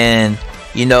 and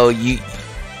you know, you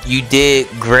did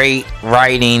great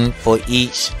writing for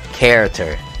each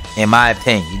character. In my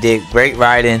opinion, you did great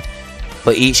writing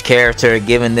for each character,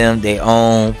 giving them their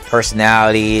own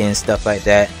personality and stuff like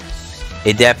that.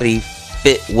 It definitely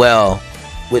fit well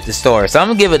with the story. So I'm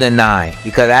gonna give it a 9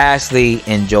 because I actually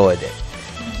enjoyed it.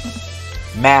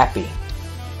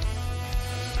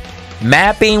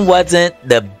 Mapping wasn't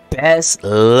the best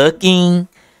looking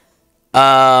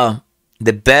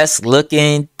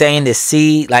thing to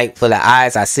see. Like, for the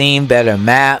eyes, I seen better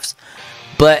maps,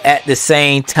 but at the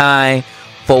same time,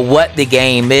 for what the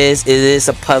game is, it is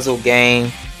a puzzle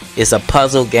game. It's a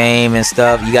puzzle game and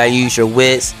stuff. You gotta use your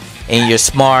wits and your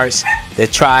smarts to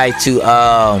try to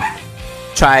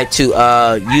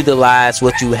utilize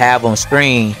what you have on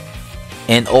screen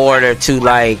in order to,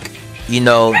 like, you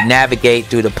know, navigate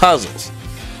through the puzzles.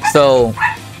 So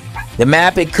The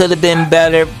map, it could have been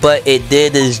better, but it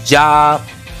did its job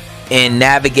in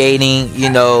navigating, you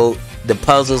know, the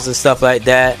puzzles and stuff like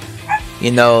that.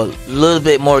 You know, a little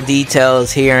bit more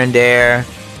details here and there,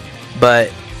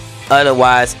 but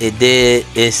otherwise it did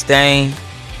its thing.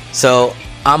 So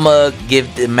I'm gonna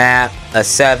give the map a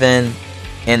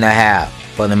 7.5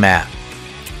 for the map.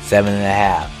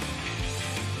 7.5.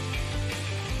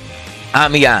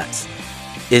 Ambiance.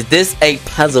 Is this a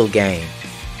puzzle game?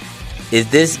 Is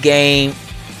this game,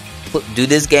 do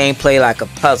this game play like a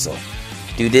puzzle?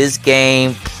 Do this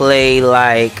game play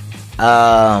like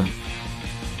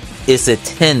it's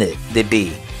intended to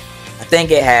be? I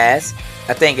think it has.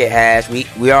 I think it has.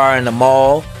 We are in the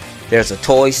mall. There's a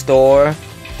toy store.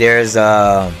 There's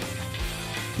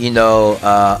you know,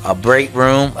 a break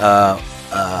room.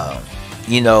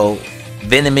 You know,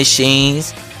 vending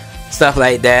machines, stuff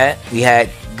like that. We had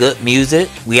good music.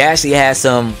 We actually had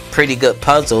some pretty good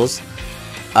puzzles.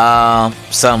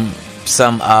 Some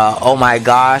oh my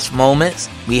gosh moments.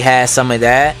 We had some of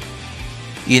that.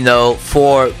 You know,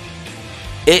 for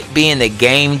it being a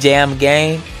game jam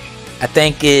game, I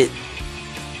think it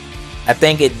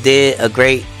did a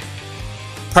great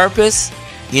purpose,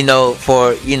 you know,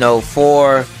 for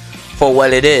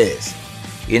what it is.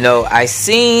 You know, I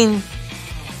seen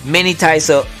many types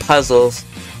of puzzles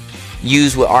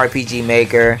used with RPG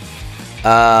Maker.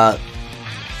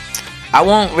 I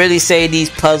won't really say these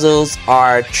puzzles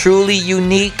are truly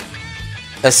unique,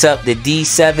 except the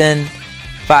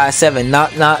D757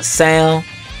 knock knock sound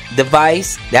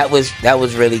device. That was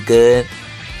really good.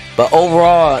 But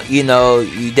overall, you know,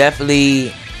 you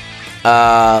definitely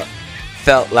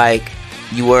felt like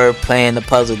you were playing the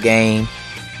puzzle game,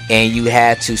 and you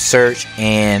had to search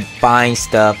and find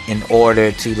stuff in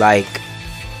order to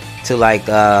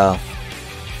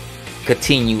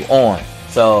continue on.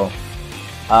 So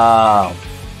I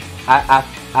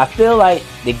feel like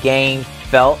the game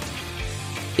felt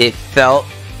the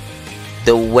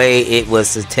way it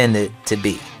was intended to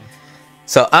be.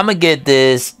 So I'm gonna give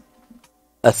this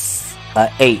a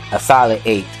 8, a solid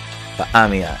 8 for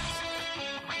Ambiance.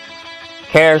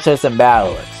 Characters and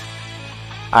battles.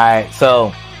 Alright,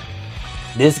 so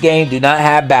this game do not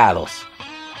have battles.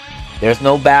 There's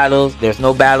no battles. There's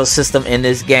no battle system in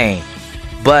this game.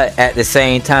 But at the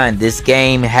same time, this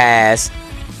game has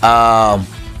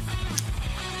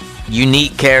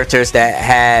unique characters that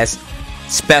has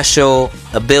special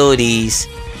abilities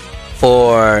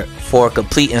for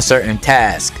completing certain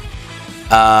tasks.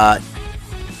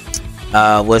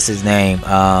 What's his name?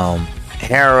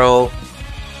 Harold.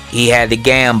 He had the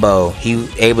Gambo. He was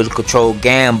able to control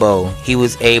Gambo. He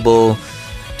was able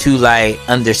to like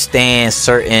understand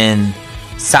certain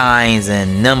signs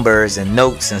and numbers and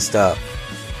notes and stuff.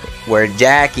 Where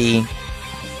Jackie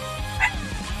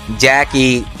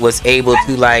was able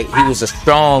to like, he was a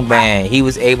strong man. He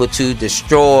was able to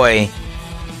destroy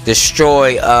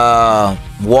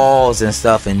walls and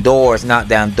stuff and doors, knock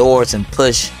down doors and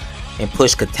push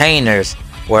containers.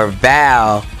 Where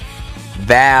Val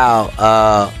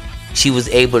she was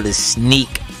able to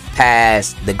sneak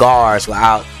past the guards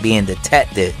without being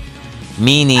detected,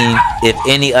 meaning if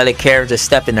any other character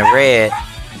step in the red,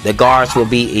 the guards will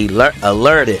be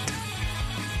alerted.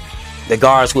 The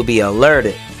guards will be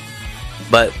alerted.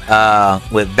 But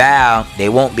with Val, they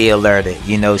won't be alerted.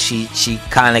 You know, she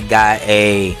kind of got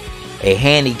a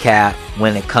handicap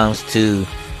when it comes to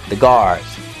the guards.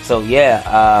 So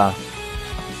yeah,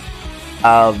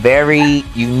 very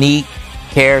unique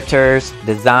characters,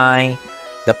 design.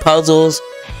 The puzzles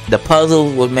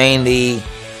were mainly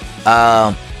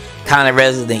kind of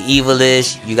Resident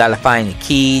Evil-ish. You gotta find the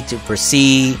key to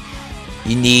proceed.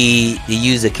 You need to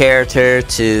use a character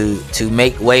to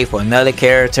make way for another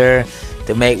character,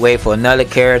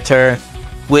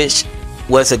 which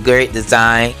was a great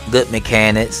design, good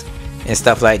mechanics and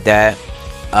stuff like that.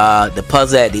 The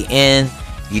puzzle at the end,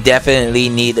 you definitely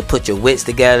need to put your wits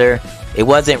together. It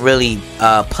wasn't really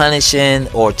punishing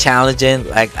or challenging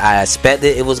like I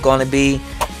expected it was going to be,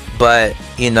 but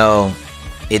you know,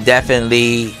 it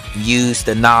definitely used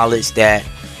the knowledge that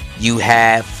you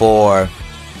had for,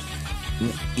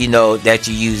 you know, that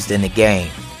you used in the game.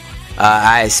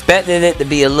 I expected it to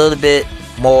be a little bit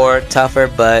more tougher,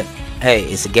 but hey,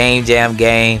 it's a game jam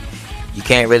game. You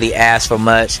can't really ask for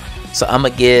much. So I'm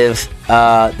gonna give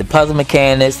the puzzle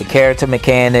mechanics, the character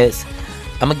mechanics,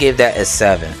 I'm gonna give that a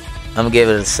 7. I'm gonna give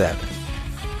it a 7.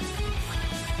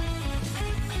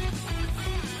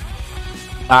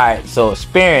 Alright, so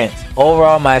experience.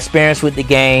 Overall, my experience with the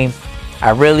game,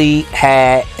 I really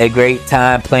had a great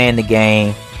time playing the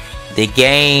game. The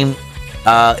game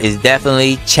is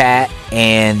definitely chat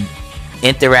and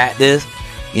interactive.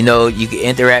 You know, you can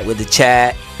interact with the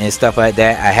chat and stuff like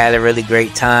that. I had a really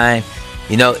great time.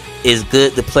 You know, it's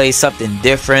good to play something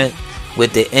different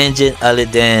with the engine other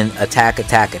than attack,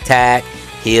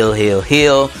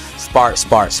 heal,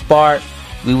 spark.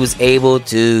 We was able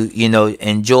to, you know,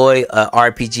 enjoy a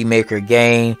RPG Maker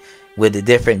game with a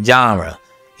different genre.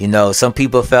 You know, some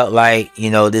people felt like, you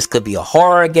know, this could be a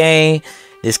horror game,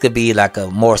 this could be like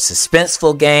a more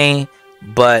suspenseful game,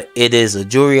 but it is a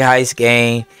jewelry heist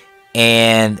game,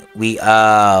 and we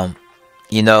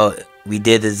you know, we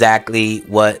did exactly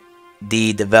what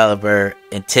the developer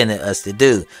intended us to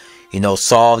do. You know,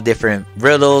 solve different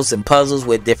riddles and puzzles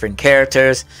with different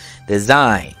characters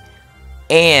design.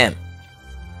 And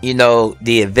you know,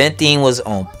 the eventing was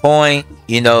on point.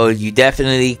 You know, you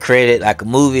definitely created like a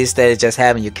movie instead of just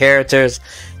having your characters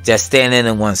just standing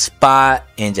in one spot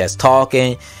and just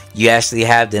talking. You actually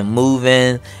have them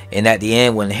moving, and at the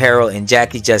end when Harold and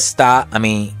Jackie just stop, I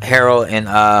mean Harold and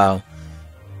the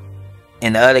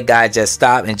other guy just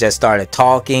stopped and just started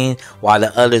talking while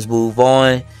the others move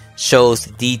on, shows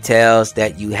the details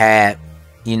that you had,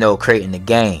 you know, creating the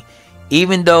game.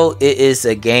 Even though it is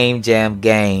a game jam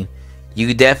game,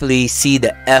 you definitely see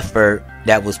the effort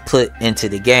that was put into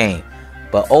the game.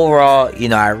 But overall, you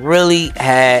know, I really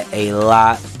had a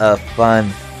lot of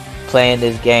fun playing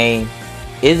this game.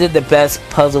 Is it the best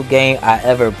puzzle game I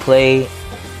ever played?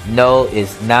 No,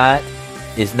 it's not.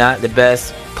 It's not the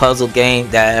best puzzle game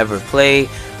that I ever played.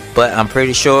 But I'm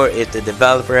pretty sure if the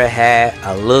developer had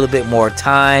a little bit more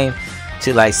time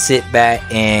to like sit back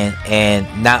and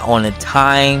not on a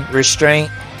time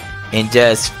restraint and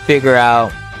just figure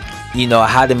out, you know,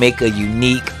 how to make a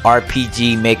unique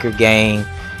RPG Maker game,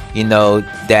 you know,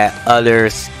 that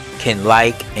others can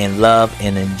like and love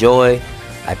and enjoy,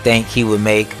 I think he would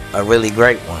make a really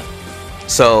great one.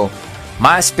 So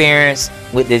my experience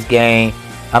with this game,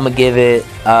 I'm gonna give it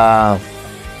I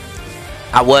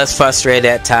was frustrated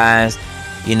at times.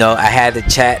 You know, I had the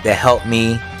chat that helped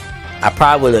me. I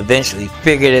probably would eventually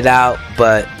figured it out,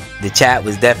 but the chat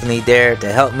was definitely there to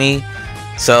help me.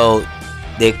 So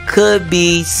there could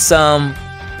be some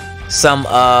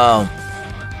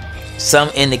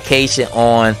indication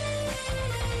on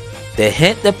the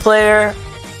hint the player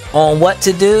on what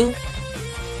to do,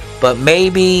 but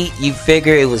maybe you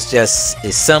figure it was just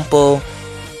as simple,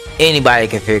 anybody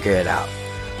can figure it out.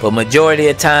 But majority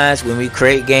of times when we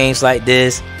create games like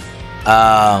this,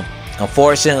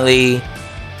 unfortunately,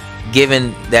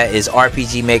 given that it's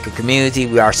RPG Maker community,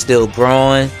 we are still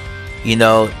growing. You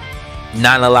know,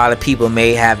 not a lot of people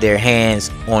may have their hands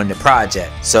on the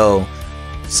project. So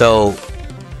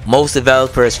most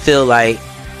developers feel like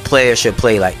players should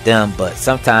play like them, but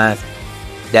sometimes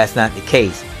that's not the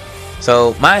case.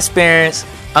 So my experience,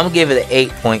 I'm gonna give it an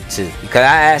 8.2 because I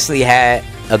actually had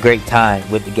a great time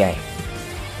with the game.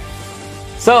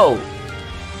 So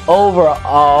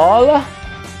overall,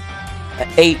 an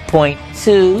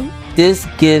 8.2. This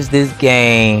gives this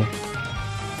game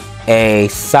a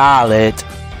solid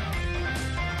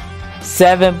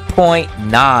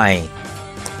 7.9.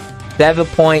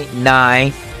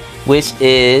 7.9, which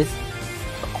is,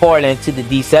 according to the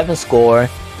D7 score,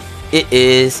 it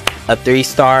is a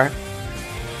 3-star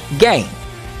game.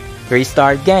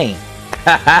 3-star game.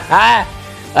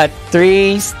 A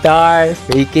 3-star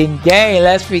freaking game.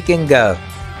 Let's freaking go.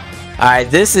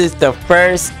 Alright, this is the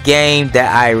first game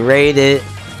that I rated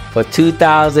for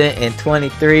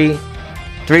 2023.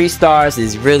 3 stars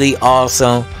is really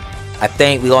awesome. I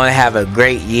think we're going to have a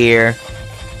great year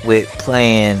with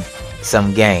playing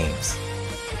some games.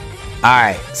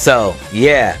 Alright, so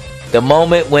yeah, the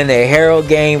moment when the Harold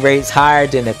game rates higher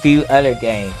than a few other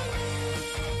games,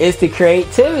 it's the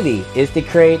creativity. It's the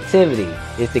creativity.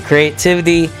 It's the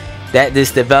creativity that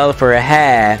this developer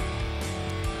had,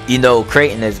 you know,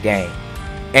 creating this game.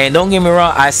 And don't get me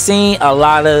wrong, I've seen a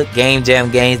lot of game jam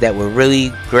games that were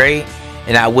really great,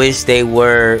 and I wish they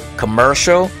were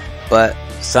commercial, but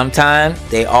sometimes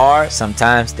they are,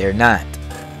 sometimes they're not.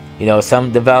 You know,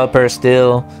 some developers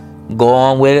still go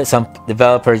on with it, some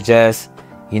developers just,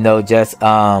 you know, just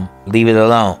leave it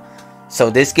alone. So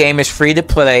this game is free to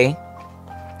play.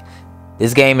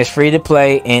 This game is free to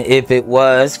play, and if it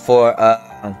was for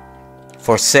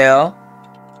sale,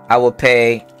 I would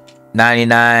pay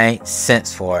 99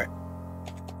 cents for it.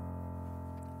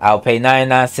 I'll pay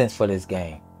 99 cents for this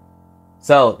game.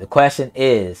 So the question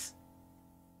is,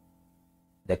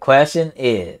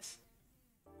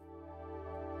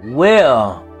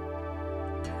 will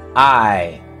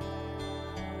I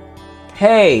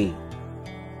pay?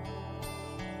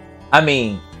 I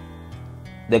mean,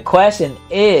 the question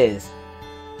is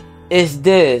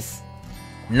this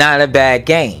not a bad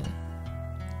game?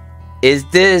 Is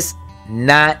this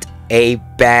not a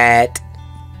bad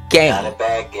game. Not a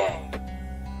bad game.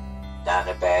 Not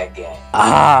a bad game.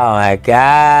 Oh my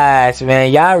gosh,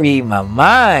 man. Y'all read my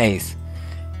minds.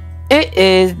 It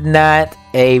is not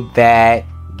a bad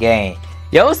game.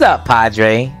 Yo, what's up,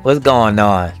 Padre? What's going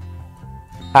on?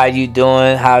 How you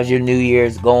doing? How's your New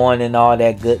Year's going and all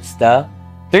that good stuff?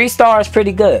 3 stars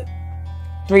pretty good.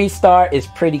 3-star is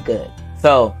pretty good.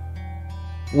 So,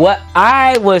 what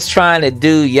I was trying to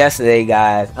do yesterday,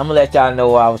 guys, I'm going to let y'all know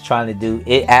what I was trying to do.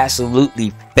 It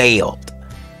absolutely failed.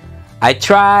 I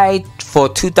tried for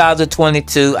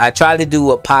 2022. I tried to do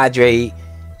what Padre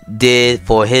did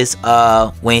for his,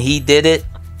 when he did it.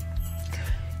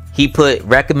 He put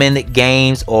recommended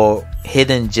games or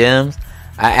hidden gems.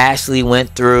 I actually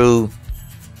went through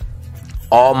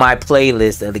all my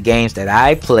playlists of the games that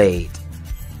I played,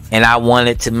 and I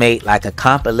wanted to make like a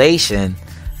compilation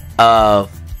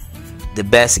of the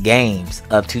best games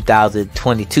of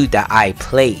 2022 that I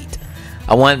played.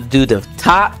 I wanted to do the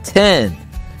top 10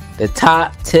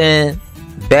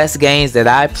 best games that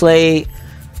I played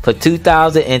for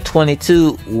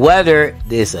 2022, whether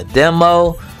it's a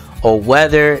demo or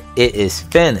whether it is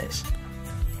finished.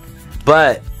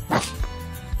 But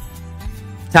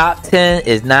top 10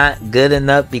 is not good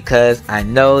enough, because I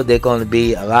know they're going to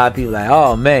be a lot of people like,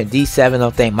 oh man, D7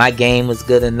 don't think my game was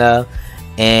good enough.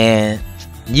 And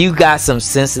you got some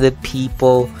sensitive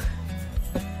people.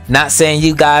 Not saying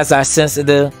you guys are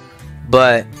sensitive,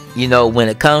 but you know, when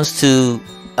it comes to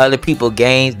other people's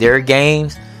games, their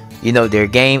games, you know, their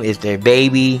game is their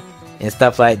baby and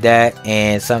stuff like that.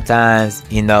 And sometimes,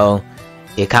 you know,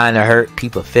 it kind of hurt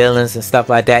people's feelings and stuff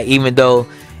like that, even though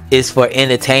it's for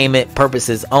entertainment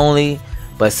purposes only.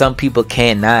 But some people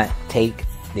cannot take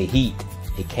the heat.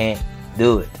 They can't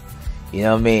do it. You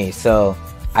know what I mean? So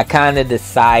I kind of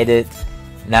decided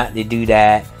not to do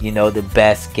that. You know, the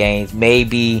best games,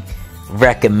 maybe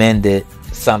recommended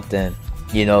something,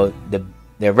 you know,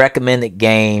 the recommended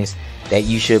games that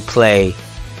you should play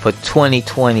for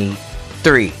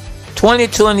 2023.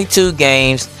 2022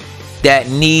 games that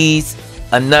needs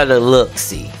another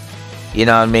look-see. You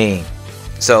know what I mean?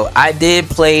 So I did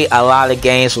play a lot of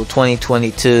games for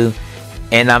 2022,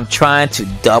 and I'm trying to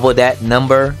double that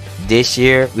number this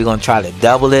year. We're gonna try to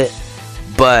double it,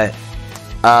 but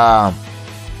I'm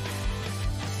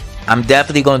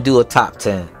definitely gonna do a top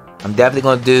 10. I'm definitely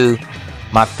gonna do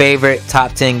my favorite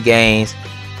top 10 games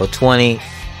for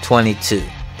 2022,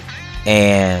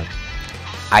 and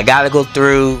I gotta go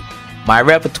through my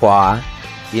repertoire,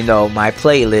 you know, my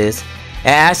playlist, and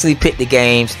actually pick the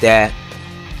games that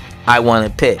I want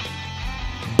to pick.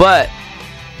 But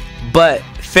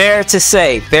fair to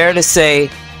say, the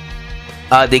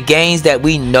games that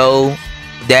we know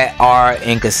that are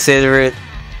in considerate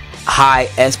high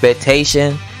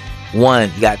expectation.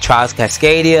 1, you got Trials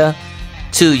Cascadia.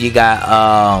 2, you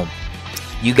got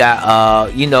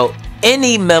you know,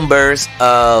 any members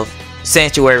of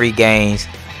Sanctuary Games.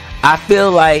 I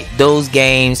feel like those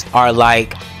games are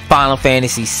like Final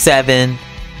Fantasy 7,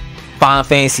 Final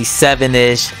Fantasy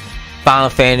 7-ish, Final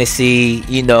Fantasy,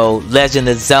 you know, Legend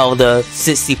of Zelda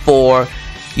 64.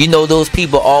 You know, those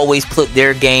people always put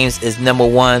their games as number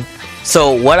 1.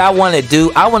 So what I want to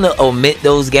do, I want to omit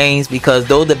those games, because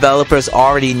those developers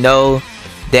already know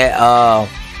that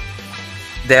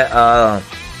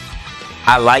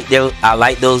I like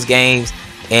those games,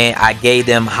 and I gave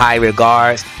them high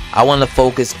regards. I want to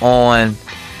focus on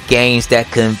games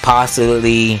that can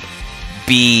possibly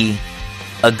be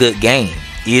a good game.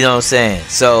 You know what I'm saying?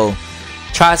 So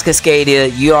Trials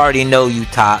Cascadia, you already know you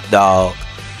top dog.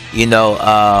 You know,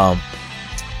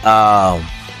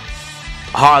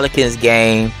 Harlequin's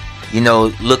game, you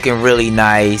know, looking really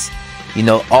nice. You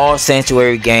know, all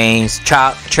Sanctuary Games,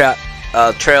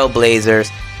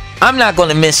 Trailblazers. I'm not going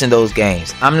to mention those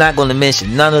games. I'm not going to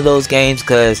mention none of those games,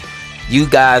 because you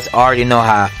guys already know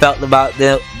how I felt about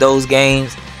those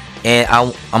games, and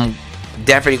I'm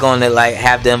definitely going to like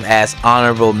have them as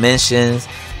honorable mentions,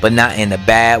 but not in a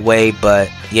bad way. But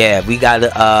yeah, we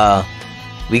gotta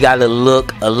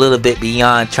look a little bit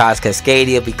beyond Trials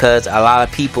Cascadia, because a lot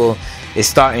of people is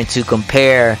starting to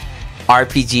compare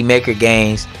RPG Maker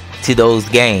games to those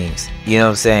games. You know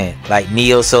what I'm saying? Like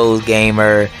Neo Souls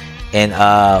Gamer and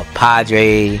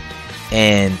Padre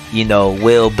and, you know,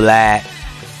 Will Black.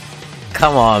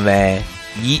 Come on, man.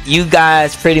 You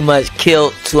guys pretty much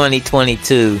killed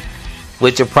 2022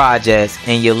 with your projects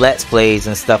and your Let's Plays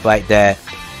and stuff like that.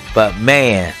 But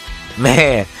man,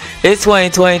 it's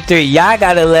 2023. Y'all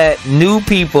gotta let new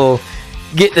people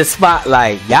get the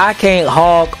spotlight. Y'all can't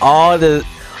hog all the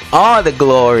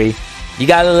glory. You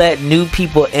gotta let new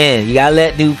people in. You gotta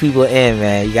let new people in,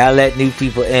 man. You gotta let new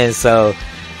people in. So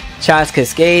Trials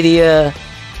Cascadia,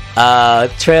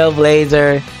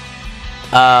 Trailblazer,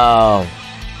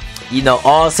 you know,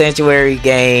 all Sanctuary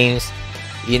games,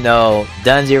 you know,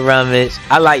 Dungeon Rummage.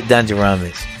 I like Dungeon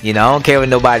Rummage. You know, I don't care what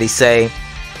nobody say.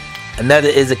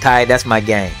 Another Isekai, that's my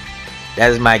game.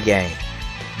 That is my game.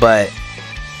 But,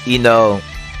 you know,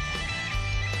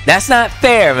 that's not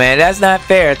fair, man. That's not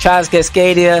fair. Trials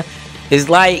Cascadia is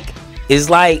like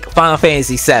Final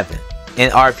Fantasy VII in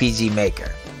RPG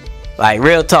Maker. Like,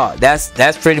 real talk.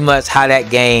 That's pretty much how that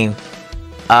game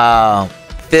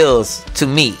feels to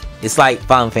me. It's like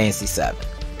Final Fantasy VII.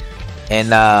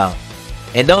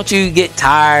 And don't you get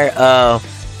tired of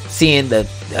seeing the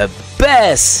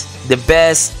best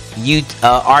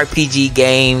RPG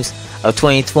games of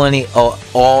 2020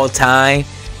 all time,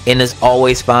 and it's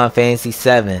always Final Fantasy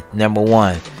VII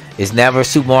 #1. It's never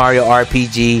Super Mario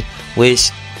RPG,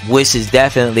 which is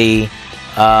definitely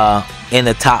in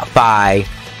the top 5,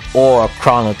 or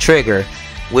Chrono Trigger,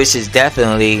 which is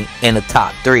definitely in the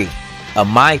top 3 of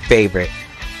my favorite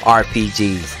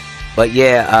RPGs. But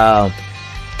yeah,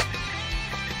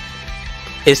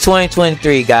 it's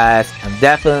 2023, guys. I'm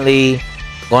definitely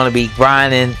going to be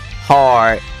grinding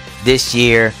hard this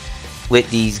year with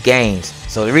these games.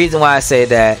 So the reason why I say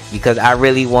that, because I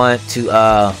really want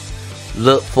to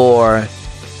look for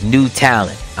new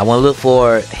talent. I want to look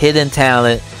for hidden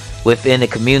talent within the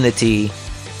community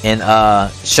and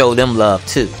show them love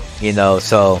too, you know.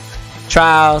 So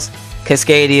Trials,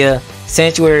 Cascadia,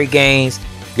 Sanctuary games,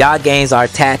 y'all games are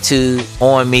tattooed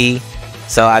on me.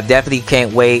 So I definitely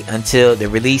can't wait until the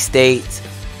release dates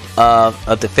of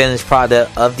the finished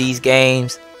product of these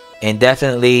games. And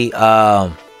definitely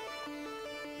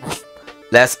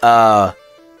let's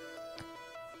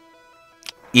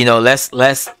you know, let's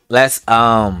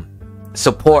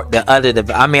support the other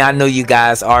I mean, I know you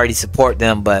guys already support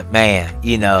them, but man,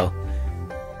 you know,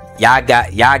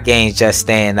 y'all games just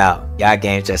stand out. Y'all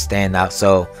games just stand out.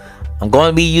 So I'm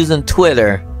going to be using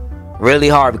Twitter really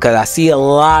hard, because I see a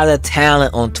lot of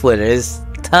talent on Twitter. There's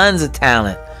tons of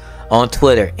talent on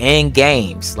Twitter and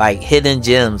games, like hidden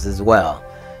gems as well.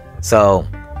 So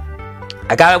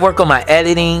I gotta work on my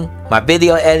editing, my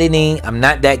video editing. I'm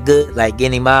not that good like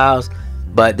Guinea Miles,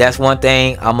 but that's one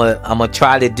thing I'm gonna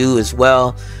try to do as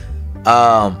well.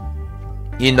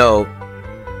 You know,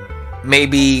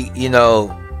 maybe, you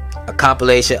know, a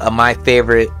compilation of my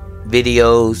favorite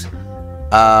videos.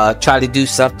 Try to do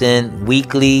something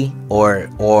weekly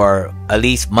or at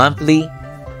least monthly,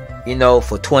 you know,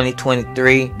 for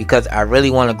 2023, because I really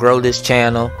want to grow this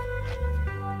channel.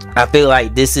 I feel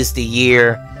like this is the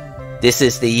year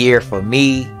for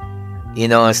me, you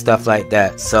know, and stuff like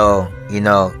that. So, you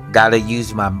know, gotta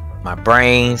use my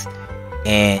brains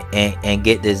and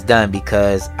get this done,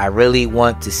 because I really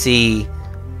want to see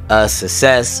a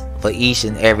success for each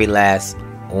and every last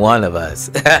one of us.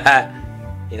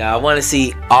 You know, I want to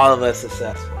see all of us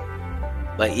successful.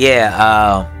 But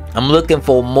yeah, I'm looking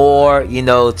for more, you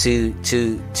know, to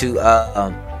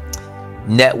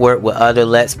network with other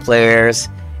Let's Players,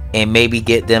 and maybe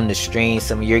get them to stream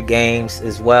some of your games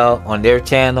as well on their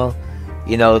channel.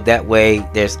 You know, that way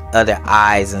there's other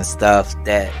eyes and stuff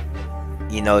that,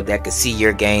 you know, that could see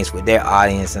your games with their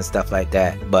audience and stuff like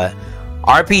that. But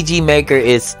RPG Maker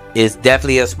is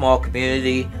definitely a small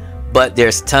community, but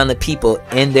there's a ton of people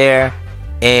in there.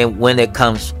 And when it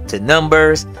comes to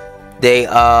numbers, it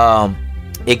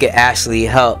can actually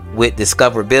help with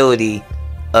discoverability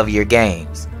of your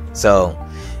games. So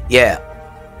yeah,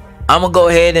 I'm gonna go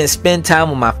ahead and spend time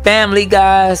with my family,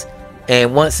 guys.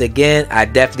 And once again, I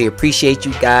definitely appreciate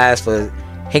you guys for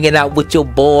hanging out with your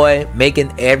boy,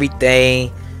 making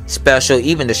everything special.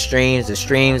 Even the streams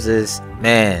is,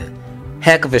 man,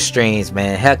 heck of a streams,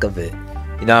 man, heck of it.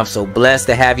 You know, I'm so blessed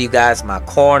to have you guys in my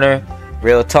corner.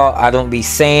 Real talk, I don't be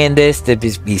saying this to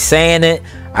just be saying it.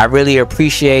 I really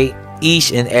appreciate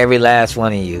each and every last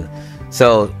one of you.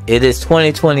 So it is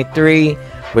 2023.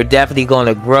 We're definitely going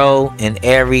to grow in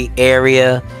every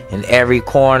area, in every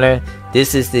corner.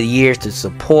 This is the year to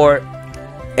support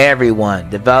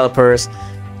everyone, developers,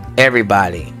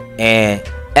 everybody. And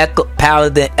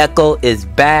Paladin Echo is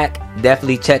back.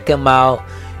 Definitely check him out.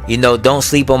 You know, don't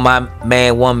sleep on my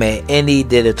man, One Man Indie.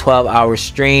 Did a 12-hour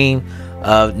stream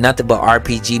of nothing but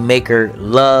RPG Maker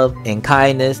love and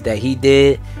kindness that he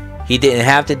did. He didn't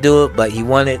have to do it, but he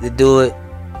wanted to do it,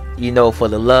 you know, for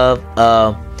the love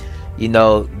of, you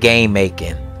know, game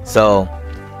making. So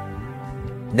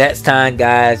next time,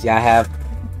 guys, y'all have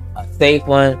a safe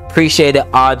one. Appreciate it,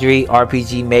 Audrey,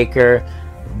 RPG Maker,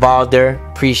 Balder,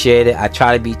 appreciate it. I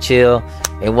try to be chill.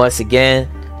 And once again,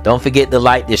 don't forget to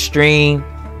like the stream.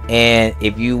 And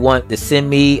if you want to send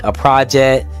me a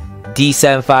project,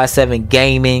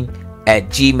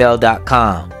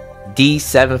 D757gaming@gmail.com.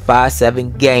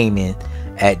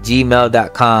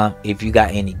 D757gaming@gmail.com. If you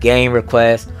got any game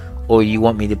requests or you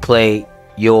want me to play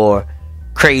your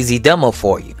crazy demo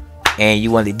for you and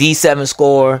you want the D7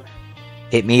 score,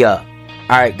 hit me up.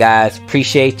 Alright guys,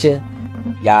 appreciate you.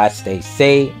 Y'all stay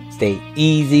safe, stay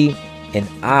easy, and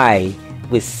I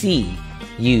will see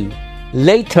you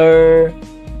later.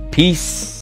 Peace.